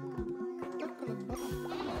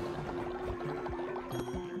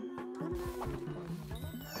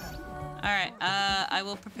 Alright, I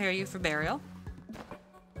will prepare you for burial.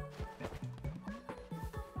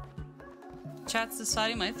 Chat's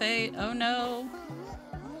deciding my fate. Oh no.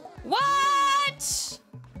 What?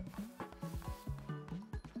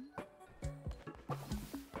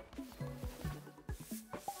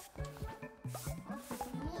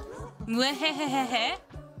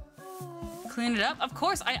 Clean it up? Of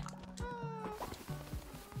course,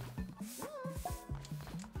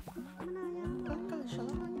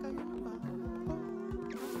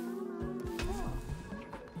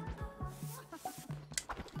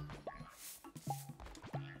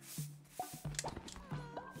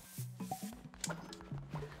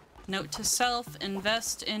 Note to self,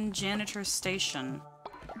 invest in janitor station.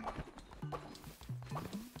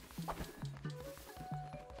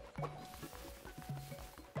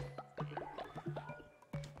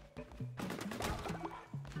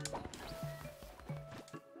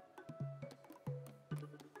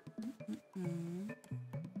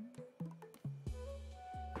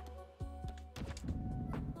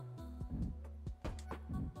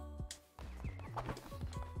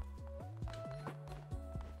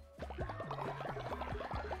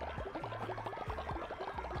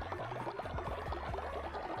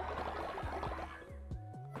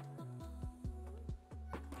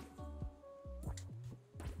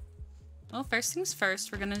 Well, first things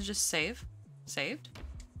first, we're gonna just save. Saved?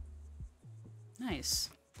 Nice.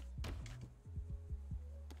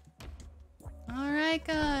 Alright,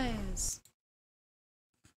 guys.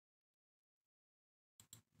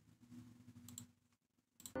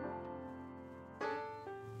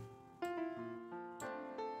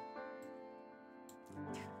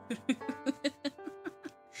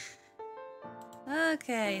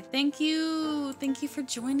 Okay, thank you. Thank you for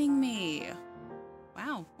joining me.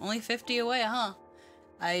 Wow, only 50 away, huh?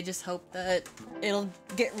 I just hope that it'll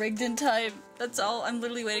get rigged in time. That's all. I'm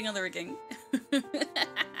literally waiting on the rigging.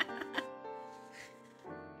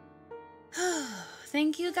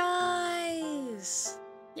 Thank you, guys.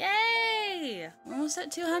 Yay! We're almost at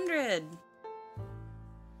 200.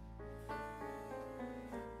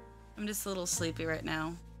 I'm just a little sleepy right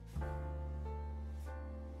now.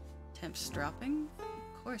 Temps dropping?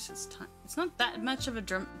 Of course, it's time. It's not that much of a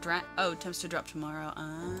oh, temps to drop tomorrow.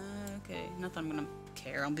 Okay. Not that I'm gonna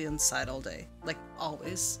care. I'll be inside all day. Like,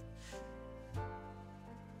 always.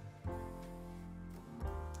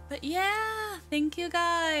 But yeah, thank you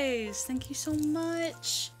guys. Thank you so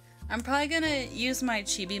much. I'm probably gonna use my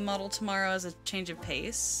Chibi model tomorrow as a change of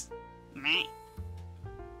pace. Meh.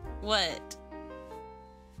 What?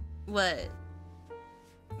 What?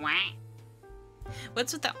 Wah.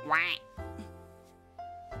 What's with that wah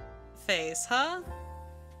face, huh?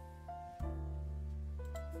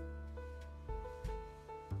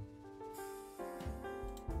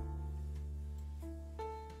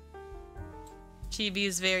 Chibi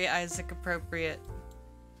is very Isaac appropriate.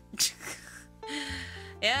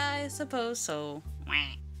 Yeah, I suppose so.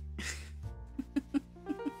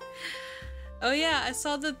 Oh yeah, I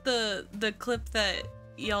saw that the clip that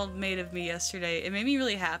y'all made of me yesterday. It made me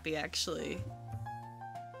really happy, actually.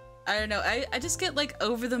 I don't know. I just get like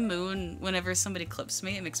over the moon whenever somebody clips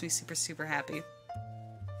me. It makes me super, super happy.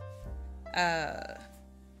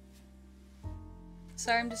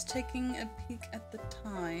 Sorry, I'm just taking a peek at the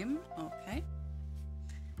time. Okay.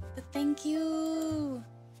 But thank you.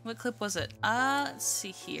 What clip was it? Let's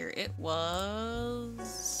see here. It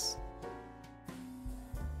was...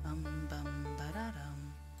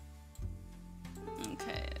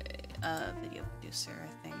 Okay. Video producer, I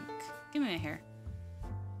think. Give me a minute here.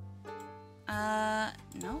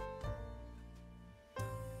 Nope.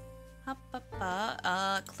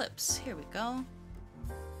 Clips. Here we go.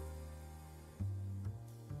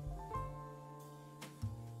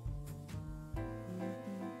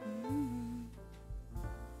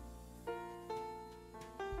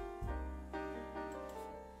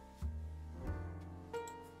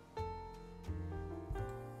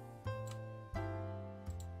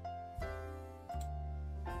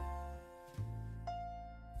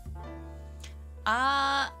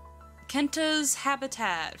 Kenta's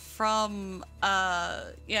Habitat from,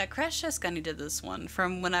 yeah, Crash Test Gunny did this one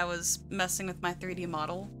from when I was messing with my 3D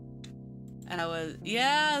model. And I was,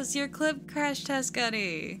 yeah, it's your clip, Crash Test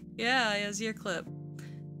Gunny. Yeah, it was your clip.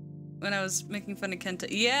 When I was making fun of Kenta.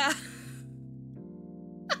 Yeah!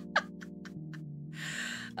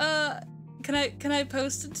 Can I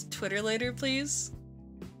post it to Twitter later, please?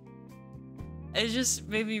 It just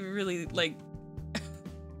made me really, like...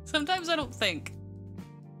 Sometimes I don't think.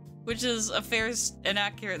 Which is a fair and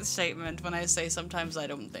accurate statement when I say sometimes I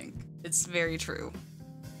don't think. It's very true.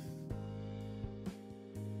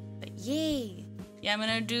 But yay! Yeah, I'm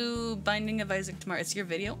gonna do Binding of Isaac tomorrow. It's your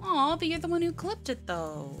video? Aw, but you're the one who clipped it,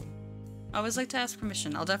 though. I always like to ask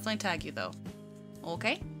permission. I'll definitely tag you, though.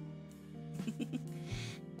 Okay?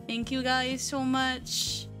 Thank you guys so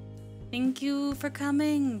much. Thank you for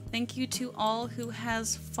coming. Thank you to all who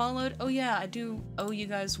has followed. Oh yeah, I do owe you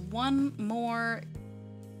guys one more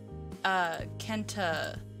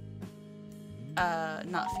Kenta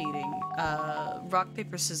not feeding. Rock,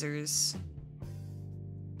 paper, scissors.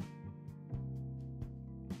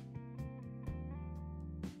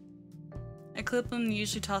 I clip them and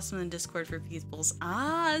usually toss them in Discord for people's.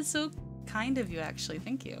 Ah, it's so kind of you actually.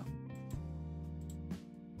 Thank you.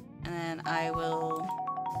 And then I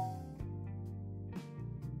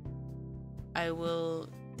will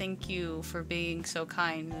thank you for being so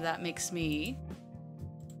kind. That makes me...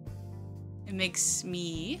 It makes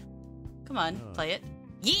me... Come on, play it.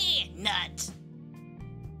 Yeah, nut!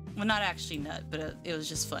 Well, not actually nut, but it was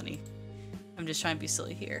just funny. I'm just trying to be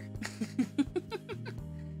silly here.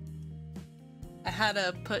 I had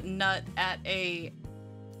to put nut at a...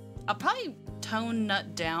 I'll probably tone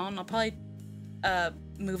nut down. I'll probably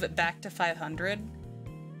move it back to 500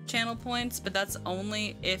 channel points, but that's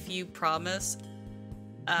only if you promise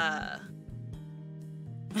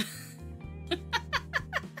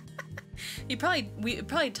we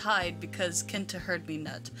probably tied because Kenta heard me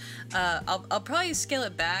nut. I'll probably scale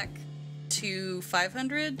it back to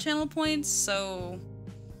 500 channel points so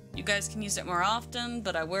you guys can use it more often,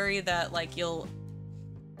 but I worry that like you'll...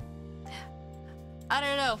 I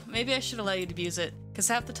don't know, maybe I should allow you to abuse it. Because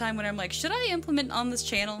half the time when I'm like, should I implement on this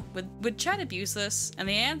channel? Would chat abuse this? And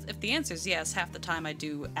if the answer is yes, half the time I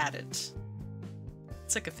do add it.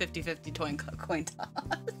 It's like a 50-50 coin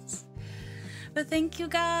toss. But thank you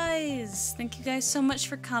guys. Thank you guys so much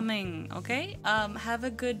for coming, okay? Have a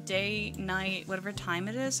good day, night, whatever time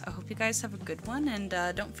it is. I hope you guys have a good one, and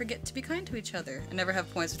don't forget to be kind to each other. And never have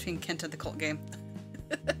points between Kent and the cult game.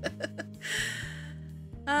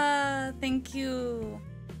 Thank you.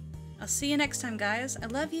 I'll see you next time, guys. I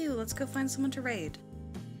love you. Let's go find someone to raid.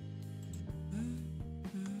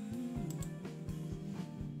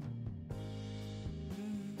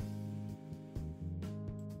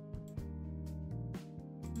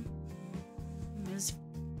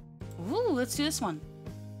 Ooh, let's do this one.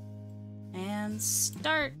 And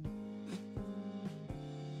start.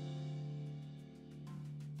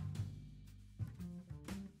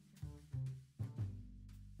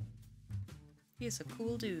 He's a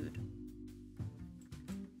cool dude.